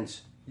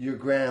stands your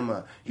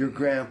grandma, your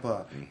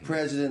grandpa,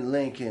 President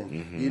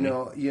Lincoln,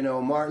 you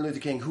know, Martin Luther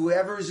King,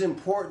 whoever is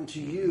important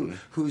to you,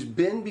 who's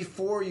been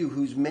before you,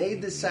 who's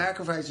made the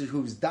sacrifices,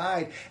 who's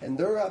died, and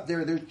they're up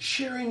there, they're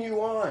cheering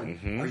you on.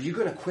 Are you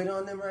going to quit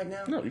on them right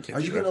now? No, you can't.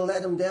 Are you going to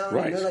let them down?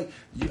 Right. And they're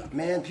like,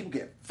 man, people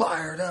get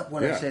fired up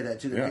when I say that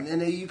to them.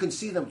 And you can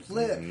see them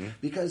flip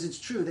because it's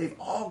true. They've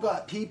all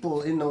got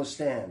people in those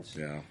stands.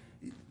 Yeah.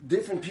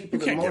 Different people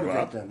that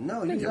motivate them.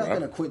 No, you're not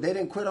going to quit. They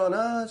didn't quit on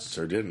us.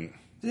 Sure didn't.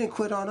 They didn't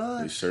quit on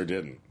us. They sure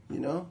didn't. You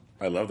know?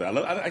 I love that.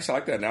 I actually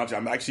like that analogy.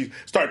 I'm actually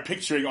started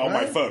picturing all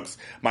my folks,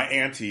 my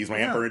aunties, my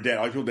Aunt Bernadette,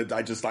 all the people that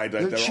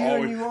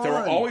they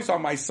were always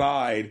on my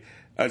side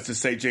to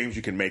say, James,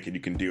 you can make it,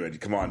 you can do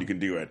it. Come on, you can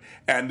do it.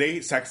 And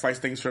they sacrifice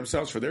things for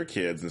themselves, for their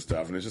kids and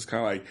stuff. And it's just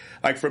kind of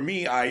like for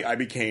me, I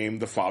became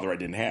the father I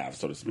didn't have,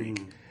 so to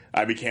speak.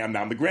 I'm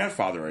the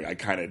grandfather I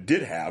kind of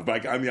did have,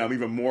 but I'm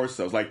even more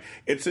so. It's like,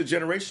 it's a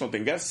generational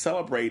thing. We got to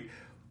celebrate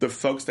the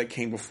folks that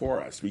came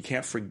before us. We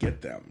can't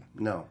forget them.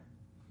 No,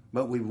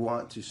 but we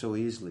want to so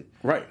easily.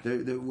 Right.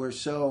 We're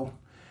so.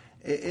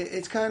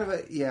 It's kind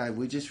of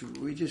we just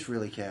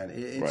really can.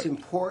 It's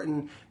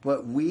important,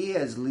 but we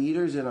as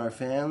leaders in our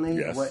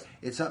family,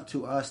 it's up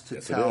to us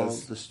to tell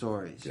the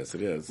stories. Yes,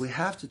 it is. We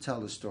have to tell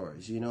the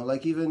stories. You know,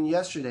 like even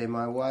yesterday,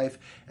 my wife,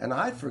 and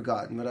I'd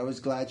forgotten, but I was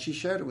glad she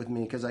shared it with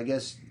me because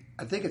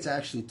I think it's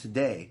actually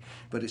today,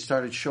 but it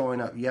started showing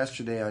up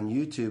yesterday on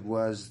YouTube,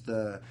 was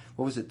the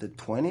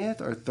 20th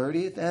or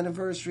 30th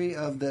anniversary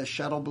of the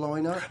shuttle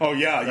blowing up? Oh,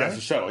 yeah, right? Yes,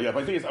 the shuttle. Yeah,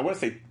 but I think I want to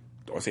say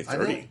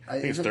 30. I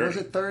think it's 30. Was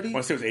it 30? I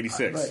want to say it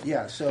was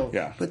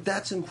 86. But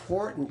that's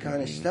important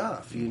kind of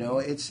stuff, you know.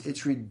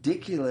 It's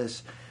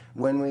ridiculous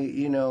when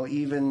we,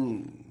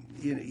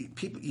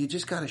 people, you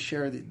just got to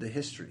share the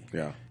history.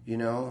 Yeah. You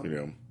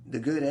know, the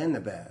good and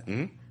the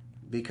bad.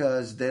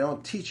 Because they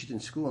don't teach it in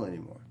school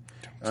anymore.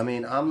 I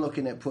mean, I'm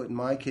looking at putting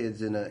my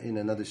kids in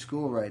another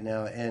school right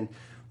now, and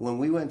when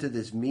we went to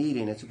this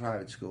meeting, it's a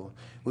private school.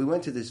 We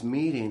went to this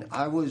meeting.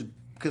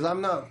 Because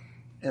I'm not,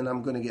 and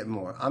I'm going to get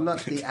more. I'm not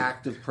the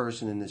active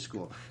person in this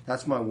school.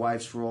 That's my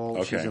wife's role.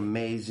 Okay. She's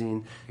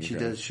amazing.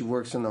 She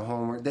works on the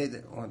homework.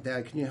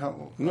 Dad, can you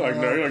help? You're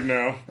like,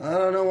 no. I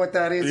don't know what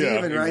that is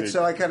even, right?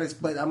 So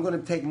but I'm going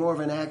to take more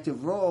of an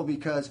active role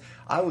because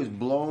I was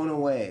blown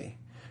away.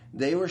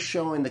 They were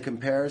showing the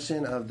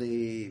comparison of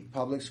the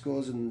public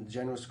schools and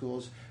general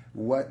schools,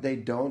 what they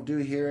don't do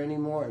here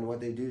anymore and what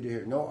they do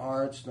here. No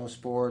arts, no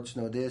sports,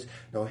 no this,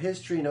 no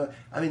history,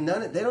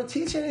 they don't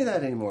teach any of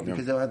that anymore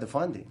because they don't have the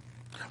funding.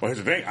 Well, here's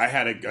the thing. I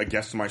had a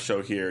guest on my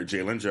show here,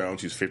 Jalen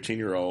Jones. He's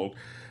 15-year-old.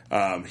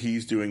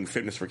 He's doing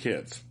fitness for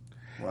kids.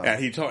 Wow.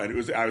 And he told,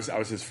 and I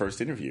was his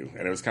first interview,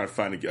 and it was kind of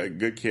fun. A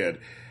good kid.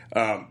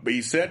 But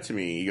he said to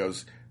me, he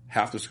goes,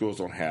 half the schools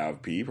don't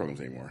have PE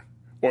programs anymore.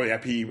 Or they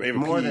have PE. They have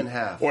more than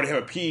half. Or they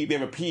have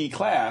a PE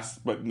class,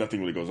 but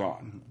nothing really goes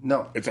on.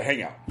 No. It's a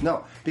hangout.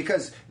 No,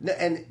 because,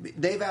 and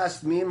they've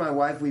asked me and my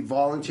wife, we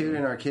volunteered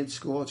in our kids'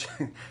 school.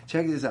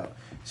 Check this out.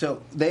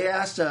 So they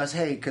asked us,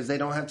 hey, because they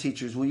don't have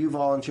teachers, will you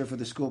volunteer for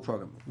the school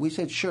program? We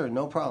said, sure,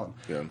 no problem.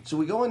 Yeah. So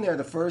we go in there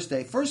the first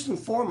day. First and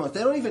foremost,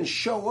 they don't even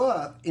show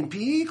up in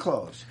PE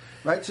clothes,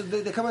 right? So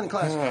they come in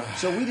class.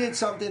 So we did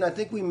something, I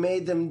think we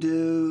made them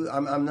do,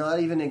 I'm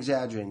not even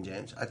exaggerating,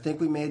 James. I think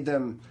we made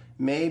them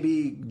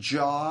maybe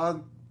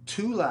jog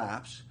 2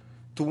 laps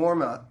to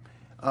warm up.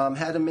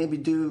 Had them maybe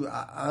do,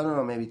 I don't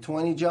know, maybe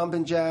 20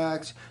 jumping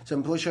jacks,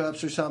 some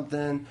push-ups or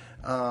something,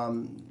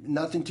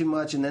 nothing too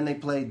much, and then they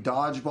played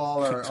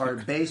dodgeball or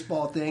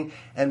baseball thing,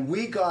 and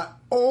we got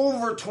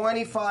over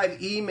 25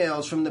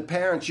 emails from the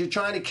parents, you're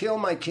trying to kill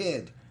my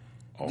kid.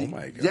 Oh,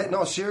 my God.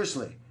 No,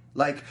 seriously.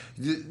 Like,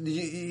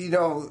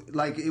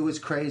 like it was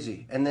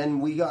crazy. And then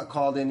we got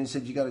called in and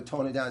said, you got to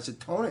tone it down. I said,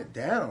 tone it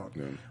down?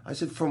 Yeah. I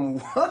said, from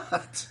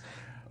what?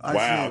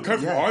 Wow, come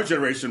from our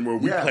generation where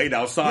we played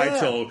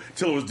outside till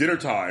it was dinner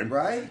time.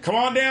 Right? Come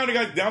on down,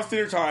 now it's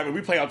dinner time, and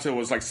we play out till it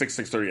was like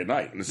 6:30 at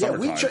night in the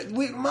summertime.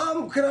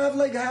 Mom, can I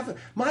have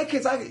my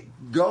kids? I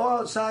go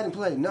outside and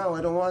play. No,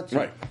 I don't want to.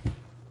 Right.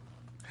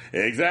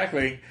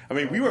 Exactly. I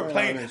mean, we were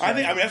playing.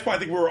 That's why I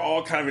think we were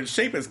all kind of in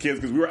shape as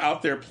kids because we were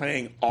out there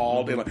playing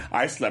all day long.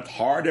 I slept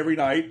hard every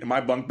night in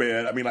my bunk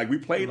bed. I mean, like we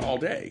played all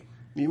day.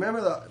 You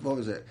remember what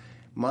was it?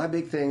 My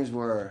big things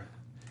were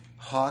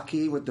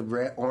hockey with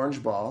the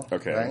orange ball.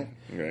 Okay. Right?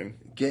 Okay.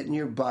 Getting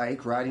your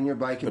bike, riding your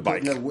bike, and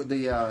putting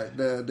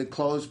the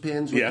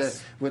clothespins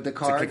with the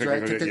cards,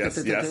 right? Yes,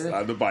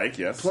 the bike,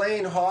 yes.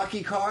 Playing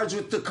hockey cards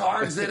with the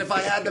cards that if I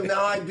had them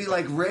now I'd be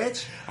like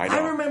rich.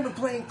 I remember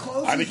playing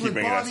closes with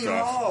Bobby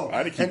Hall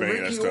and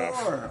Ricky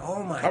Orr.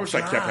 Oh my God. I wish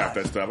I kept half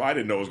that stuff. I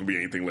didn't know it was going to be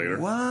anything later.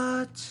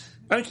 What?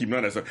 I didn't keep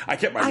none of that stuff. I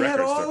kept my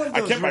records.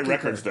 I kept my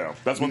records down.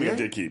 That's one thing I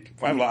did keep.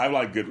 I got a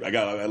lot of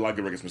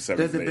good records from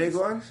 70s. The big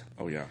ones?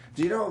 Oh yeah.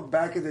 Do you know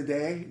back in the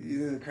day?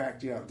 It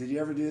cracked you up. Did you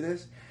ever do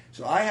this?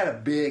 So I had a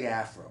big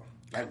afro.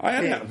 I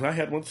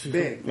had one too.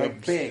 Big.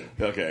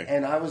 Okay.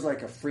 And I was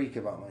like a freak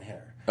about my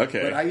hair.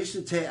 Okay. But I used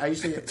to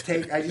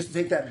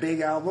take that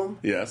big album.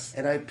 Yes.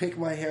 And I'd pick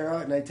my hair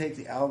out and I'd take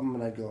the album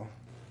and I'd go.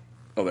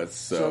 Oh, that's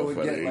so it would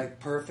funny. get like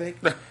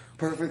perfect.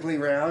 perfectly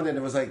round, and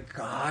it was like,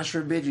 gosh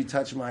forbid you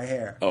touch my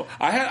hair. Oh,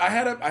 I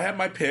had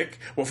my pick.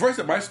 Well, first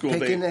at my school,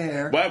 pick in the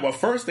hair. Well,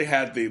 first they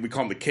had we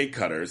call them the cake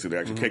cutters. So they're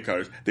actually cake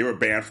cutters. They were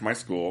banned from my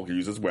school. You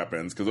use as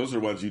weapons because those are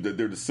the ones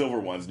they're the silver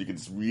ones. And you can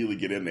just really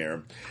get in there.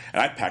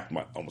 And I packed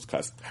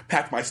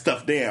my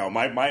stuff down.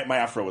 My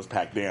afro was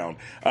packed down,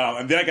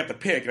 and then I got the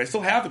pick, and I still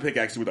have the pick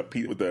actually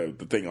with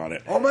the thing on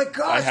it. Oh my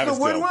gosh, the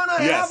wood one!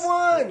 I have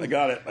one. I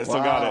got it. I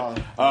still got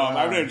it.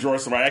 I have it in a drawer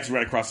somewhere. I actually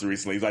ran across it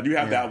recently. So I do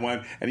have that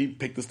one, and he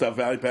picked the stuff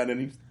out, he patted,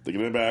 and he stick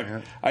it in the back.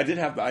 Yeah. I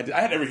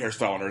had every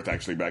hairstyle on earth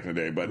actually back in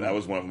the day, but that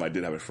was one of them. I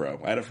did have a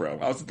fro. I had a fro.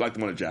 I was like the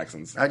one of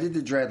Jackson's. I did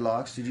the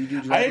dreadlocks. Did you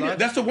do dreadlocks?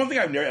 That's the one thing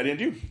I didn't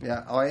do.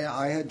 Yeah. Oh yeah.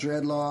 I had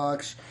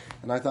dreadlocks.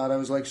 And I thought I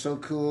was like so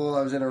cool.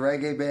 I was in a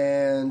reggae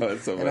band,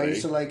 that's so and funny. I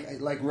used to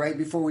like right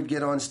before we'd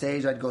get on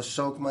stage, I'd go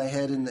soak my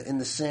head in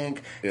the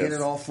sink, get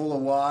it all full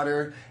of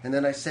water, and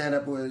then I stand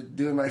up with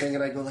doing my thing,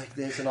 and I go like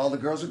this, and all the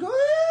girls would go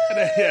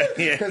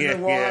because the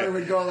water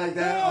would go like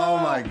that. Oh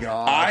my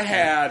god! I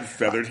had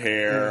feathered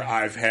hair.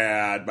 I've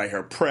had my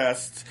hair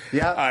pressed.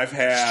 Yeah, I've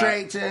had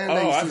straightened.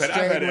 I've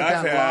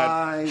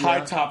had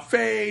high top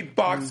fade,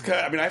 box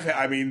cut.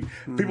 I mean,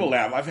 people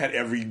laugh. I've had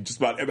just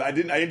about. I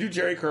didn't do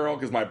Jerry curl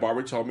because my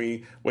barber told me.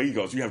 Well, he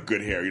goes, you have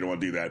good hair. You don't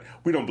want to do that.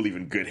 We don't believe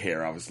in good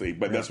hair, obviously,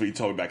 but that's what he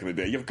told me back in the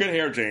day. You have good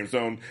hair, James.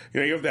 You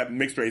have that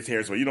mixed race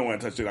hair, so you don't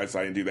want to touch it. So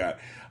I didn't do that.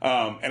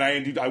 And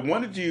I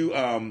wanted to do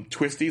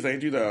twisties. I didn't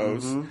do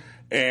those. Mm-hmm.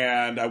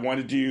 And I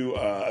wanted to do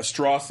a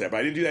straw set, but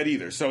I didn't do that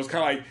either. So it's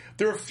kind of like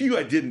there are a few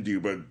I didn't do,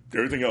 but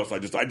everything else I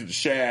did the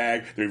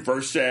shag, the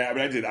reverse shag.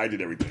 I mean, I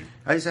did everything.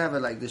 I used to have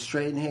the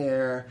straightened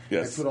hair.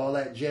 Yes. I put all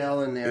that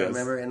gel in there,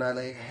 remember? And I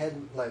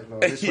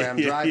this way I'm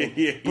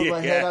driving. Put my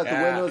head out the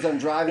window as I'm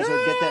driving, so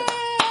I get that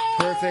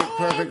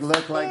perfect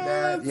look like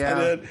that.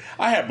 Yeah.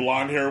 I had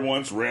blonde hair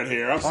once, red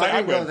hair. I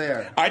didn't go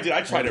there. I did.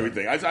 I tried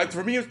everything.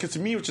 For me, because to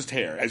me it was just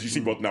hair. As you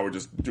see, both now we're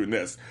just doing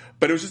this,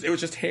 but it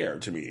was just hair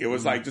to me. It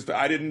was like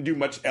I didn't do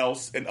much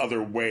else in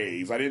other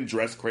ways. I didn't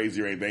dress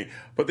crazy or anything,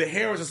 but the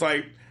hair was just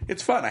like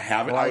it's fun. I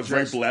have it. I was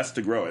very blessed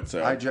to grow it.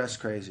 So I dress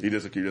crazy. You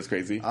dress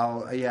crazy?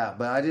 Oh yeah,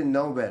 but I didn't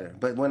know better.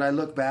 But when I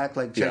look back,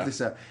 check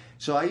this out.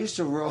 So I used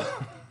to roll.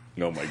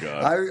 Oh my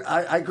God!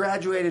 I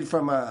graduated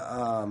from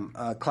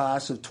a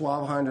class of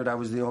 1,200. I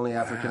was the only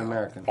African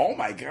American. Oh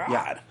my God!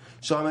 Yeah.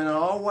 So I'm in an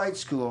all-white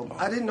school.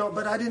 I didn't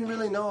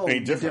really know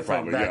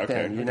different back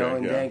then.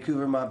 In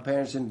Vancouver, my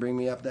parents didn't bring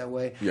me up that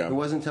way. Yeah. It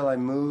wasn't until I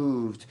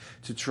moved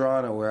to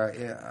Toronto, where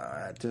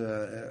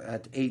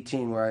at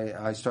 18,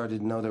 where I started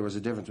to know there was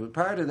a difference. But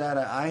prior to that,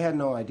 I had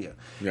no idea.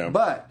 Yeah.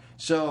 But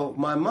so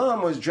my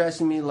mom was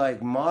dressing me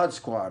like Mod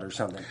Squad or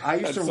something. I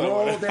used to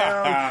roll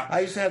down.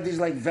 I used to have these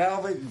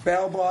velvet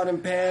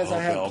bell-bottom pants.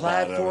 I had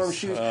platform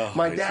shoes.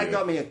 My dad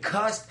got me a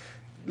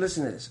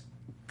listen to this.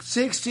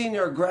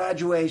 16-year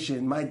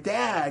graduation, my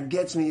dad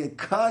gets me a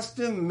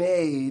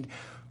custom-made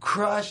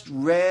crushed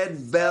red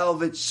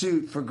velvet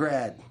suit for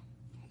grad.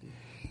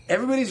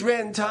 Everybody's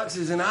renting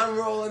tuxes, and I'm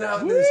rolling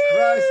out in this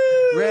crushed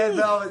red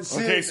velvet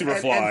suit. Okay,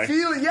 Superfly. And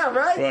feeling,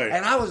 right?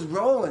 And I was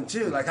rolling,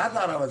 too. I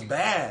thought I was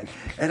bad.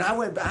 And I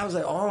was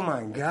like, oh,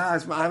 my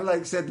gosh.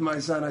 I said to my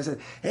son, I said,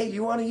 hey,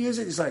 you want to use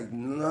it? He's like,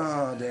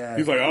 no, Dad.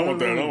 He's like, I want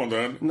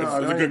that. No,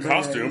 it's a good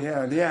costume.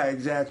 Yeah,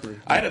 exactly.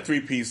 I had a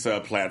 3-piece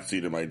plaid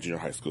suit in my junior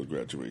high school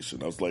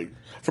graduation. I was like,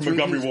 from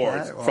Montgomery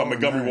Wards.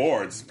 Montgomery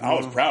Wards. I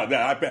was proud of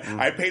that.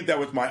 I paid that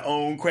with my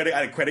own credit.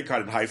 I had a credit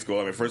card in high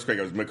school. My first credit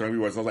card was Montgomery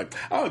Wards. I was like,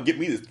 oh, get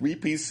me this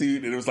 3-piece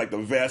suit, and it was like the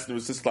vest, and it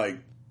was just like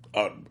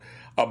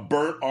a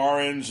burnt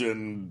orange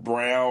and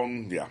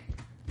brown. Yeah.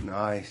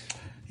 Nice.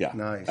 Yeah.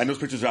 Nice. And those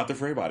pictures are out there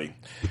for everybody.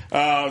 It's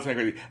kind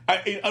of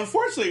crazy.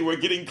 Unfortunately, we're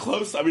getting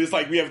close. I mean, it's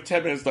like we have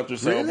 10 minutes left or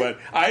so, but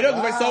I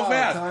know it's so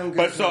fast.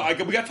 But so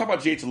we got to talk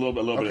about GH a little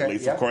bit at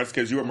least, of course,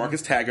 because you were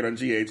Marcus Taggart on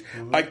GH.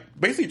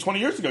 Basically 20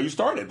 years ago, you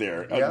started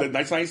there.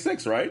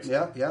 1996, right?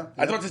 Yeah.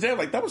 I thought today,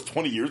 that was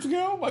 20 years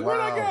ago? Where'd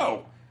I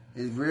go?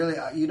 It really,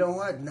 you know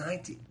what?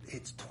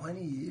 It's 20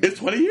 years. It's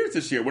 20 years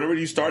this year. Whenever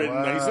you started in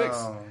 96,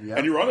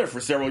 and you were on there for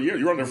several years.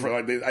 You were on there for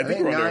I think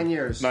you were on 9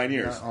 years. 9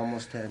 years,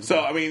 almost 10. So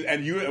I mean,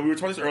 and we were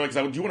talking this earlier because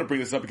I do want to bring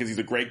this up because he's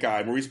a great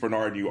guy. Maurice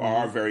Bernard and you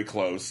are very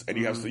close, and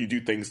you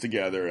do things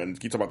together. And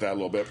can you talk about that a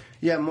little bit?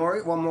 Yeah,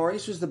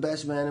 Maurice was the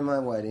best man in my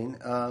wedding.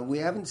 We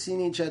haven't seen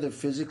each other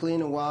physically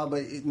in a while,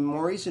 but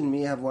Maurice and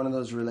me have one of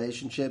those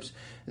relationships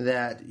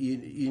that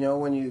you know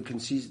when you can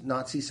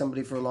not see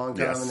somebody for a long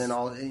time and then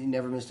you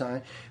never miss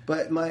time.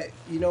 But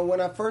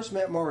when I first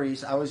met Maurice,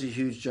 I was a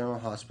huge General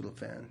Hospital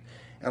fan.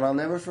 And I'll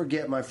never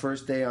forget my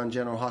first day on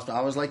General Hospital.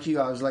 I was like you.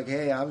 I was like,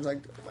 hey, oh my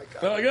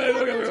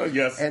God.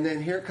 Yes. And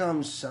then here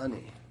comes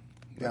Sonny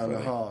down the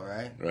hall,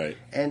 right? Right.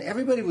 And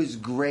everybody was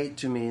great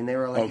to me. And they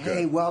were like,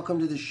 hey, welcome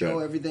to the show,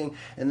 everything.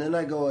 And then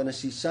I go and I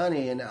see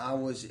Sonny, and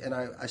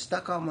I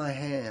stuck out my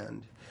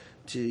hand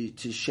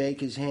to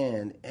shake his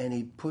hand, and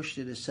he pushed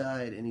it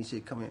aside, and he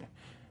said, come here.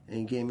 And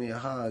he gave me a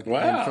hug. Wow.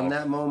 And from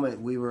that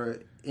moment, we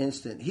were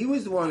instant. He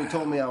was the one who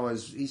told me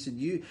he said,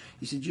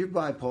 you're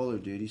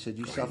bipolar, dude. He said,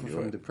 you suffer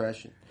from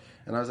depression.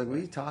 And I was like, what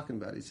are you talking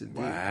about? He said,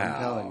 dude, I'm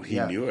telling you. He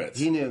knew it.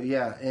 He knew,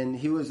 yeah. And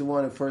he was the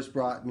one who first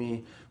brought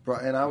me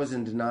and I was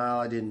in denial.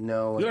 I didn't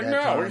know. You're like, no,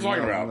 what are you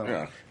talking about?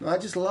 Yeah. No, I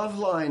just love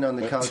lying on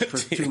the couch for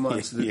 2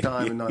 months at a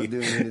time and not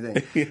doing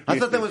anything. I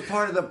thought that was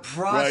part of the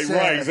process.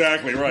 Right,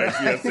 exactly, right.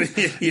 Yes.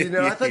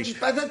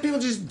 I thought people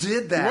just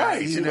did that.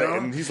 Right. You know?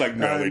 And he's like,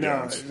 no, they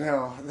don't.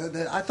 No.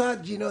 I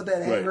thought,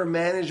 that anger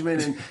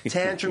management and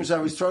tantrums I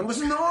was throwing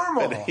was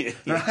normal.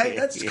 Right?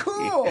 That's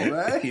cool,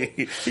 right?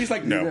 He's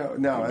like, no.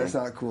 No, that's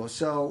not cool.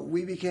 So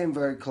we became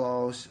very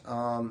close,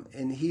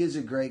 and he is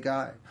a great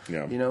guy.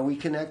 Yeah. We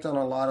connect on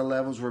a lot of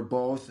levels. We're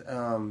both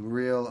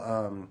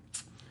real,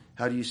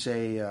 how do you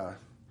say,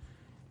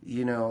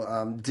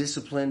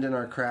 disciplined in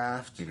our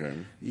craft. Okay.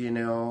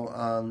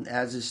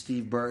 As is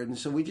Steve Burton.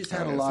 So we just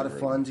had a lot of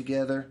fun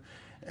together.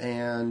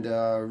 And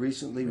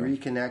recently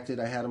reconnected.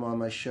 I had him on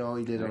my show.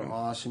 He did an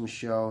awesome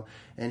show.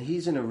 And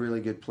he's in a really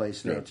good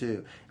place now,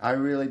 too. I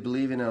really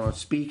believe in it. I'm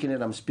speaking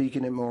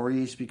at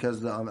Maurice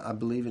because I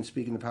believe in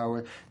speaking the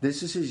power.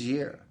 This is his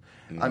year.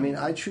 I mean,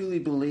 I truly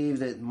believe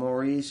that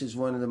Maurice is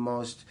one of the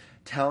most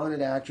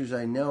talented actors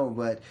I know,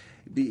 but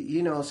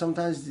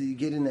sometimes you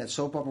get in that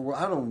soap opera world.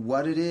 I don't know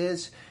what it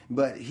is,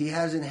 but he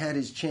hasn't had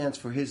his chance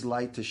for his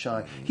light to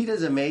shine. He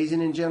does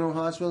amazing in General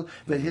Hospital,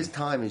 but his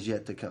time is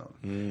yet to come.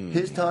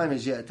 His time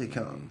is yet to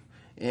come.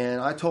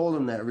 And I told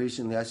him that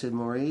recently. I said,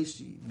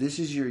 Maurice, this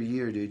is your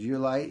year, dude. Your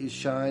light is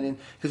shining.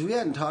 Because we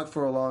hadn't talked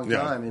for a long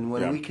time. And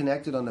when we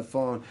connected on the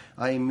phone,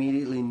 I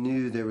immediately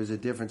knew there was a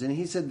difference. And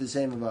he said the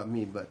same about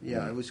me. But,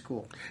 it was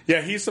cool.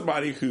 Yeah, he's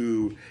somebody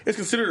who is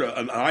considered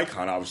an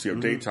icon, obviously,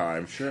 of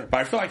daytime. Sure. But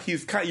I feel like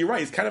you're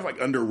right, he's kind of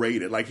like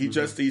underrated. Like,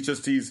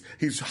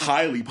 he's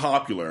highly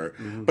popular.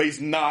 But he's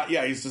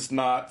just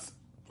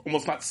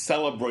almost not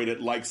celebrated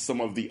like some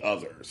of the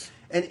others.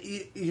 And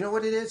you know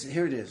what it is?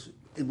 Here it is.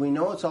 We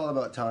know it's all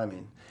about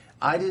timing.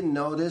 I didn't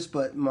know this,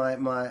 but my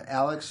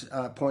Alex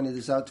pointed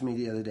this out to me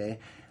the other day.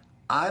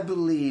 I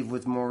believe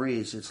with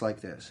Maurice, it's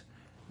like this.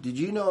 Did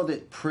you know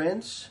that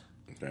Prince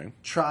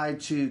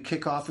tried to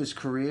kick off his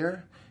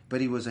career, but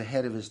he was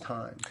ahead of his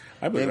time?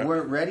 They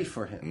weren't ready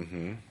for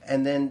him.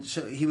 And then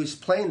so he was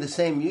playing the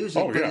same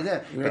music,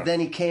 but then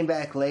he came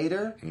back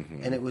later,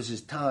 and it was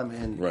his time.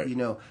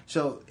 And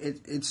so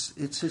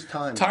it's his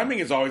time. Timing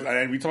is always,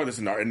 and we talk about this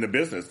in the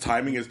business.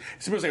 Timing is,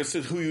 people say it's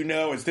who you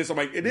know. It's this. I'm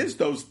like, it is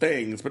those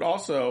things, but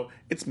also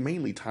it's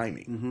mainly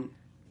timing.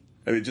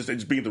 I mean, just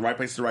being at the right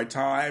place at the right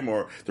time,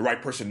 or the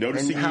right person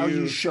noticing and how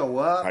you show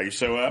up.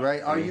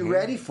 Right? Are you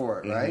ready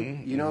for it? Right?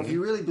 If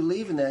you really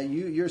believe in that,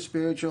 you're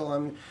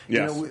spiritual.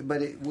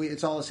 But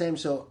it's all the same.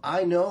 So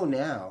I know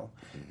now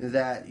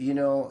that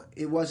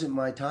it wasn't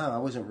my time. I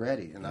wasn't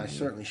ready, and I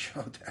certainly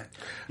showed that.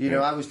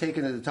 I was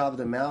taken to the top of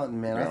the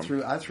mountain, man. I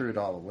threw it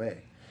all away.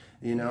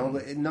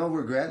 But no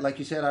regret. Like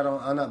you said,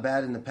 I'm not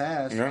bad in the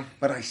past,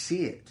 but I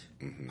see it.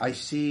 I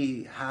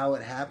see how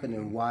it happened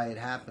and why it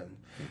happened.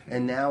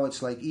 And now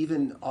it's like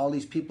even all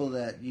these people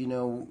that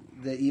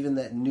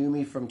that knew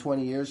me from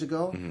 20 years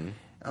ago,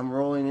 I'm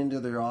rolling into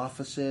their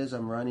offices,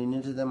 I'm running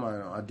into them,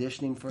 I'm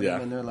auditioning for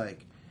them, and they're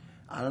like,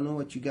 I don't know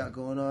what you got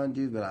going on,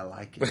 dude, but I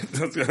like it.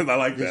 I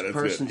like that. This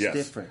person's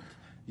different.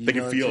 They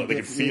can feel it. They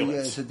can feel it. Yeah,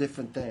 it's a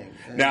different thing.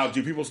 Now,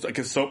 do people?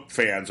 Because soap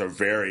fans are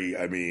very.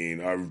 I mean,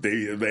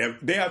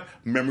 they have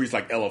memories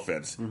like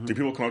elephants. Do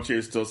people come up to you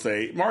and still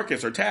say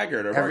Marcus or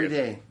Taggart or every Marcus?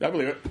 day? I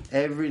believe it.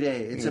 Every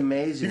day, it's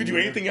amazing. You can do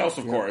anything else,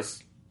 of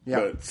course.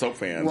 But soap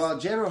fans. Well,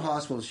 General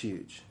Hospital is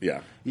huge.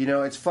 Yeah.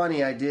 It's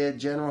funny. I did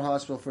General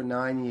Hospital for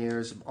 9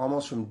 years,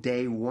 almost from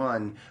day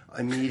one,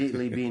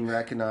 immediately being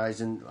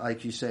recognized. And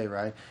like you say,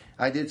 right?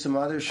 I did some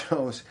other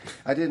shows.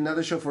 I did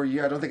another show for a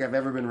year. I don't think I've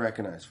ever been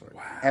recognized for it.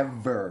 Wow.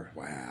 Ever.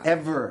 Wow.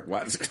 Ever.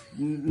 What?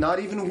 Not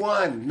even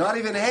one. Not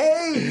even,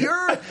 hey,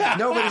 you're...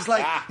 No, but it's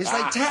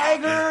like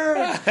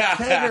Taggart.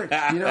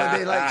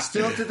 They like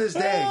still to this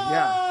day.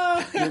 Yeah.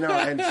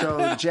 And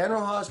so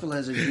General Hospital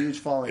has a huge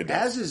following,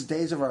 as is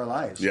Days of Our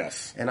Lives.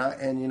 Yes. And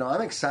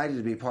I'm excited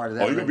to be part of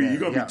that. Oh, you're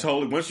gonna be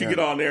totally. Once you get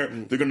on there,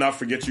 they're gonna not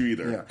forget you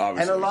either. Yeah.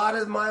 Obviously. And a lot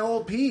of my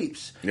old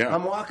peeps. Yeah.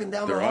 I'm walking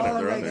down the hall.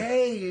 I'm like,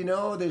 hey,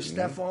 there's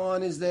Stefan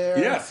is there.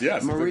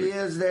 Yes.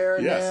 Maria's there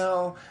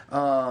now.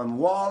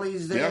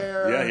 Wally's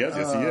there. Yeah,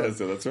 yes, he is.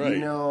 So that's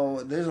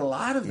right. There's a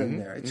lot of them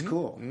there. It's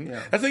cool.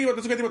 Yeah. That's the great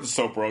thing about the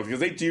soap world, because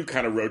they do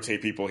kind of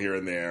rotate people here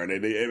and there, and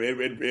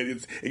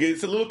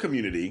it's a little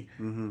community.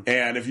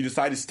 And if you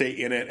decide to stay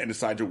in it and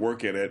decide to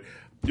work in it,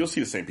 you'll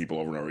see the same people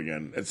over and over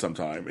again at some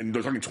time. And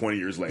they're talking 20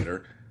 years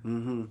later.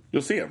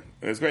 You'll see them.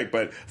 And it's great.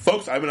 But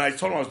folks, I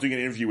told them I was doing an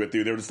interview with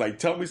you. They were just like,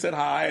 tell me we said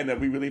hi and that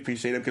we really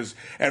appreciate him.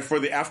 And for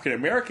the African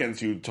Americans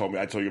who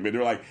I told you about, they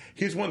were like,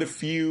 he's one of the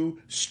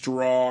few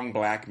strong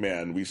black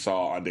men we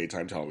saw on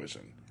daytime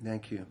television.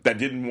 Thank you. That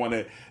didn't want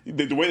to...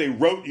 The way they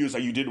wrote you is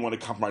like you didn't want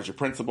to compromise your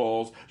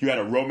principles. You had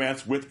a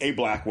romance with a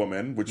black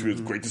woman, which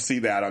was great to see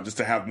that, just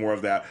to have more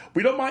of that.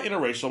 We don't mind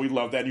interracial. We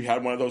love that. You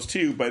had one of those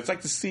too. But it's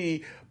like to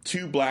see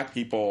two black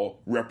people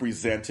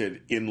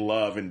represented in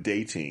love and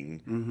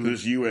dating.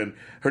 There's you and...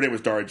 Her name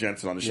was Dara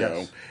Jensen on the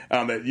show.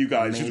 Yes. That you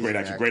guys... She's a great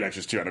actress. Great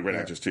actress too. I know great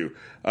actress too.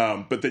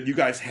 But that you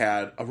guys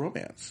had a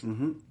romance.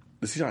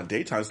 see it on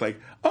daytime. It's like,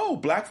 oh,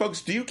 black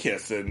folks do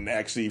kiss and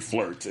actually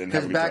flirt.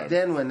 Because back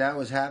then when that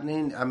was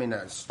happening, I mean,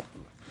 it's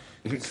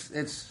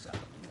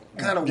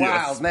kind of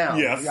wild now.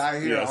 Yes. I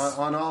hear yes.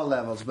 on all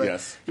levels. But,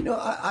 yes. you know,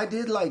 I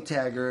did like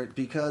Taggart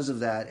because of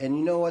that. And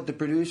you know what? The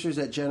producers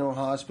at General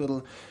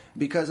Hospital,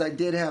 because I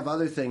did have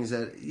other things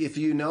that, if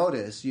you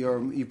notice,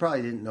 you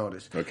probably didn't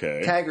notice.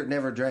 Okay. Taggart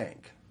never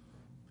drank.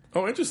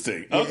 Oh,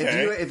 interesting.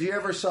 Okay. If you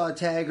ever saw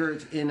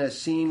Taggart in a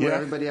scene where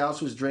everybody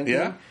else was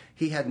drinking,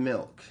 he had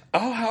milk.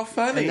 Oh, how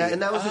funny!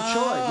 And that was a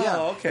choice. Yeah,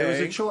 okay. It was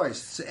a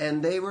choice,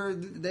 and they were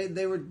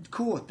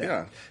cool with that.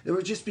 Yeah. It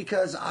was just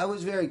because I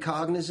was very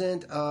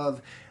cognizant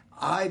of.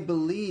 I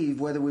believe,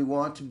 whether we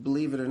want to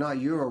believe it or not,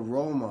 you're a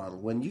role model.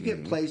 When you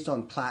get placed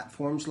on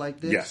platforms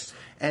like this, yes.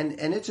 and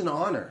it's an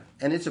honor,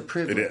 and it's a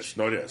privilege. It is.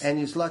 No, it is. And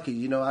it's lucky.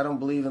 You know, I don't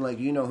believe in, like,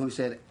 you know, who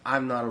said,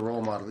 I'm not a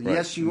role model. Right.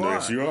 Yes, you are.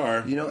 Yes, you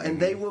are. You know, and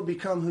they will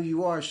become who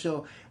you are.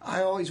 So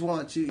I always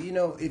want to, you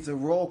know, if the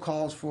role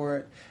calls for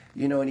it,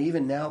 you know, and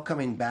even now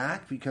coming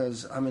back,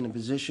 because I'm in a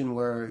position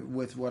where,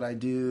 with what I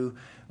do,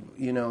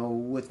 you know,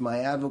 with my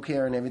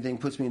AdvoCare and everything,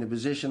 puts me in a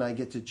position I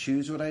get to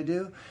choose what I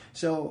do.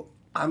 So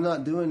I'm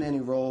not doing any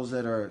roles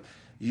that are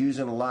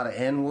using a lot of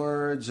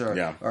N-words or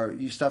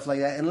stuff like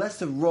that, unless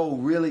the role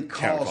really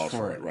calls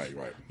for it. Right.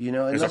 You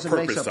know, unless it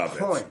makes a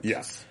point.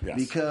 Yes.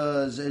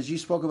 Because, as you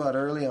spoke about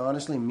earlier,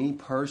 honestly, me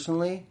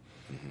personally,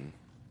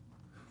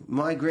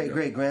 my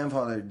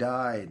great-great-grandfather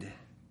died.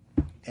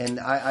 And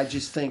I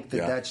just think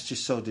that that's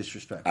just so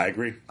disrespectful. I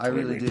agree. I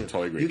really do.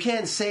 Totally agree. You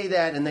can't say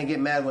that and then get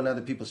mad when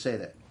other people say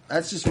that.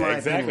 That's just my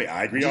opinion.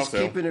 I agree just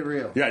also. Keeping it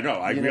real. Yeah, no,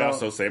 I agree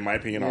also. Say my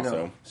opinion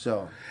also.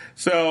 So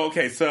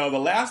okay, so the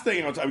last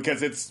thing,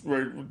 because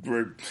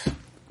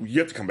you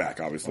have to come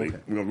back, obviously.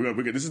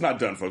 Okay. This is not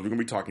done, folks. We're going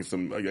to be talking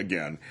some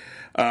again.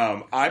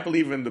 I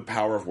believe in the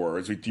power of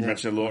words. You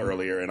mentioned it a little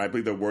earlier, and I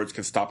believe that words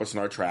can stop us in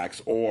our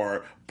tracks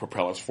or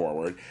propel us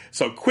forward.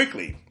 So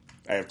quickly,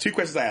 I have 2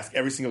 questions I ask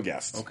every single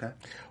guest. Okay.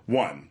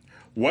 1,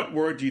 what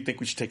word do you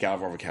think we should take out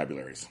of our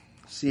vocabularies?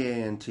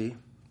 C-A-N-T.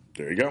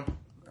 There you go.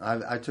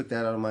 I took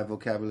that out of my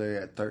vocabulary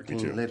at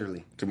 13,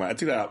 literally. I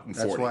took that out in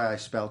 40. That's why I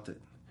spelt it.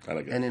 I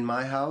like it. And in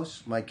my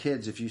house, my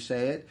kids, if you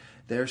say it,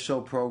 they're so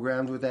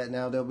programmed with that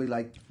now, they'll be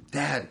like,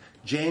 Dad,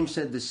 James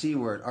said the C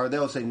word. Or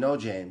they'll say, no,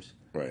 James.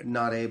 Right.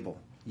 Not able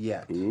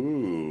yet.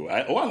 Ooh.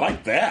 I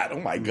like that.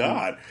 Oh, my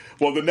God.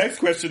 Well, the next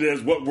question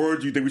is, what word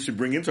do you think we should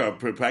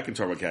put back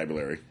into our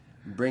vocabulary?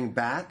 Bring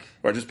back?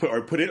 Or just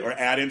put it or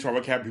add into our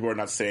vocabulary. People are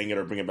not saying it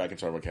or bring it back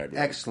into our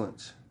vocabulary.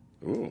 Excellence.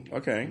 Ooh,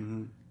 okay.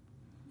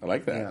 I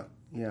like that.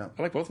 Yeah.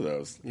 I like both of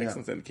those. Yeah.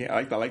 Excellence and can't.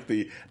 I like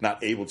the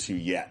not able to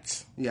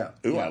yet. Yeah.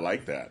 Ooh, I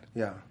like that.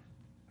 Yeah.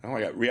 Oh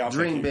my God. Real,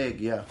 Dream big,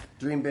 yeah.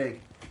 Dream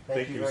big.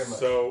 Thank you very much.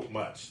 so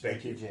much.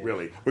 Thank you, James.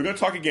 really. We're going to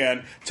talk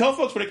again. Tell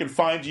folks where they can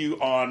find you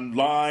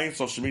online,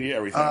 social media,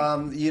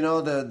 everything. You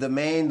know, the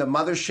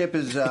mothership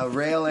is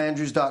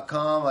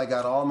railandrews.com. I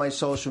got all my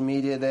social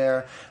media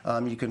there.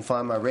 You can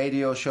find my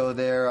radio show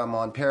there. I'm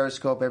on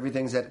Periscope.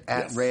 Everything's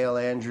at Rail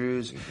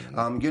Andrews. You're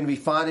going to be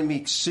finding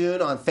me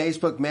soon on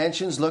Facebook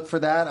Mentions. Look for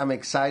that. I'm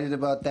excited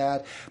about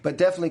that. But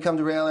definitely come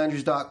to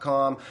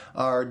railandrews.com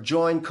or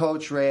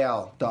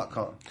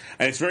joincoachrail.com.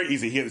 And it's very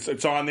easy.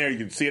 It's on there. You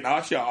can see it.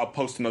 Actually, I'll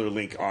post another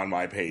link on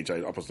my page.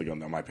 I'll post a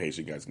link on my page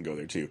so you guys can go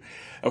there too.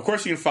 Of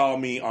course, you can follow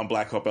me on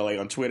Black Hope LA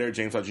on Twitter,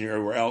 James Lott Jr.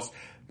 everywhere else.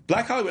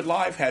 Black Hollywood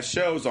Live has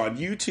shows on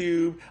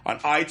YouTube, on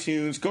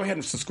iTunes. Go ahead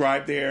and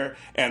subscribe there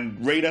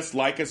and rate us,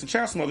 like us, and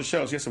check out some other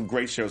shows. We have some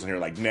great shows on here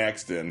like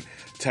Next and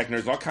Tech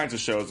Nerds, all kinds of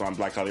shows on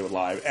Black Hollywood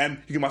Live. And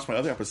you can watch my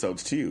other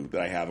episodes too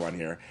that I have on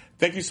here.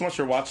 Thank you so much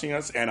for watching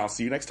us, and I'll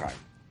see you next time.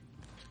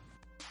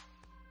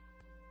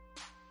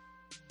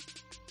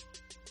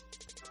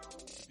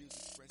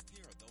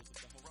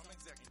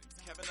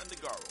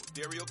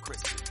 Dario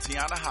Christian,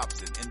 Tiana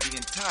Hobson, and the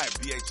entire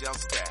BHL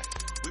staff,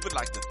 we would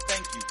like to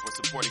thank you for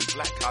supporting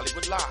Black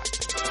Hollywood Live,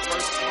 the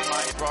first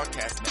online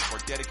broadcast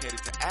network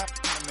dedicated to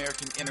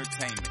African-American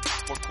entertainment.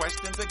 For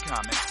questions and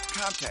comments,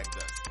 contact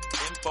us.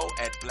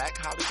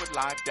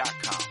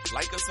 info@blackhollywoodlive.com.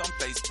 Like us on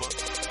Facebook,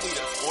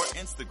 tweet us, or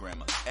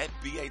Instagram us at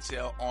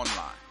BHL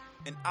Online.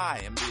 And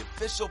I am the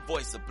official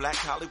voice of Black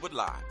Hollywood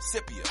Live,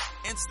 Scipio.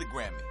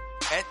 Instagram me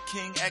at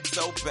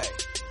KingXOBay.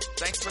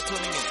 Thanks for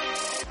tuning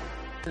in.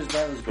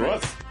 That was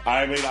great.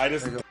 I mean, I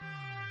just... The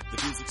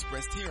views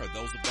expressed here are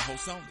those of the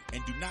host only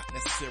and do not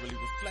necessarily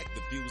reflect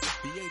the views of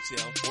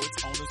BHL or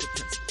its owners or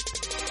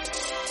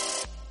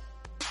principals.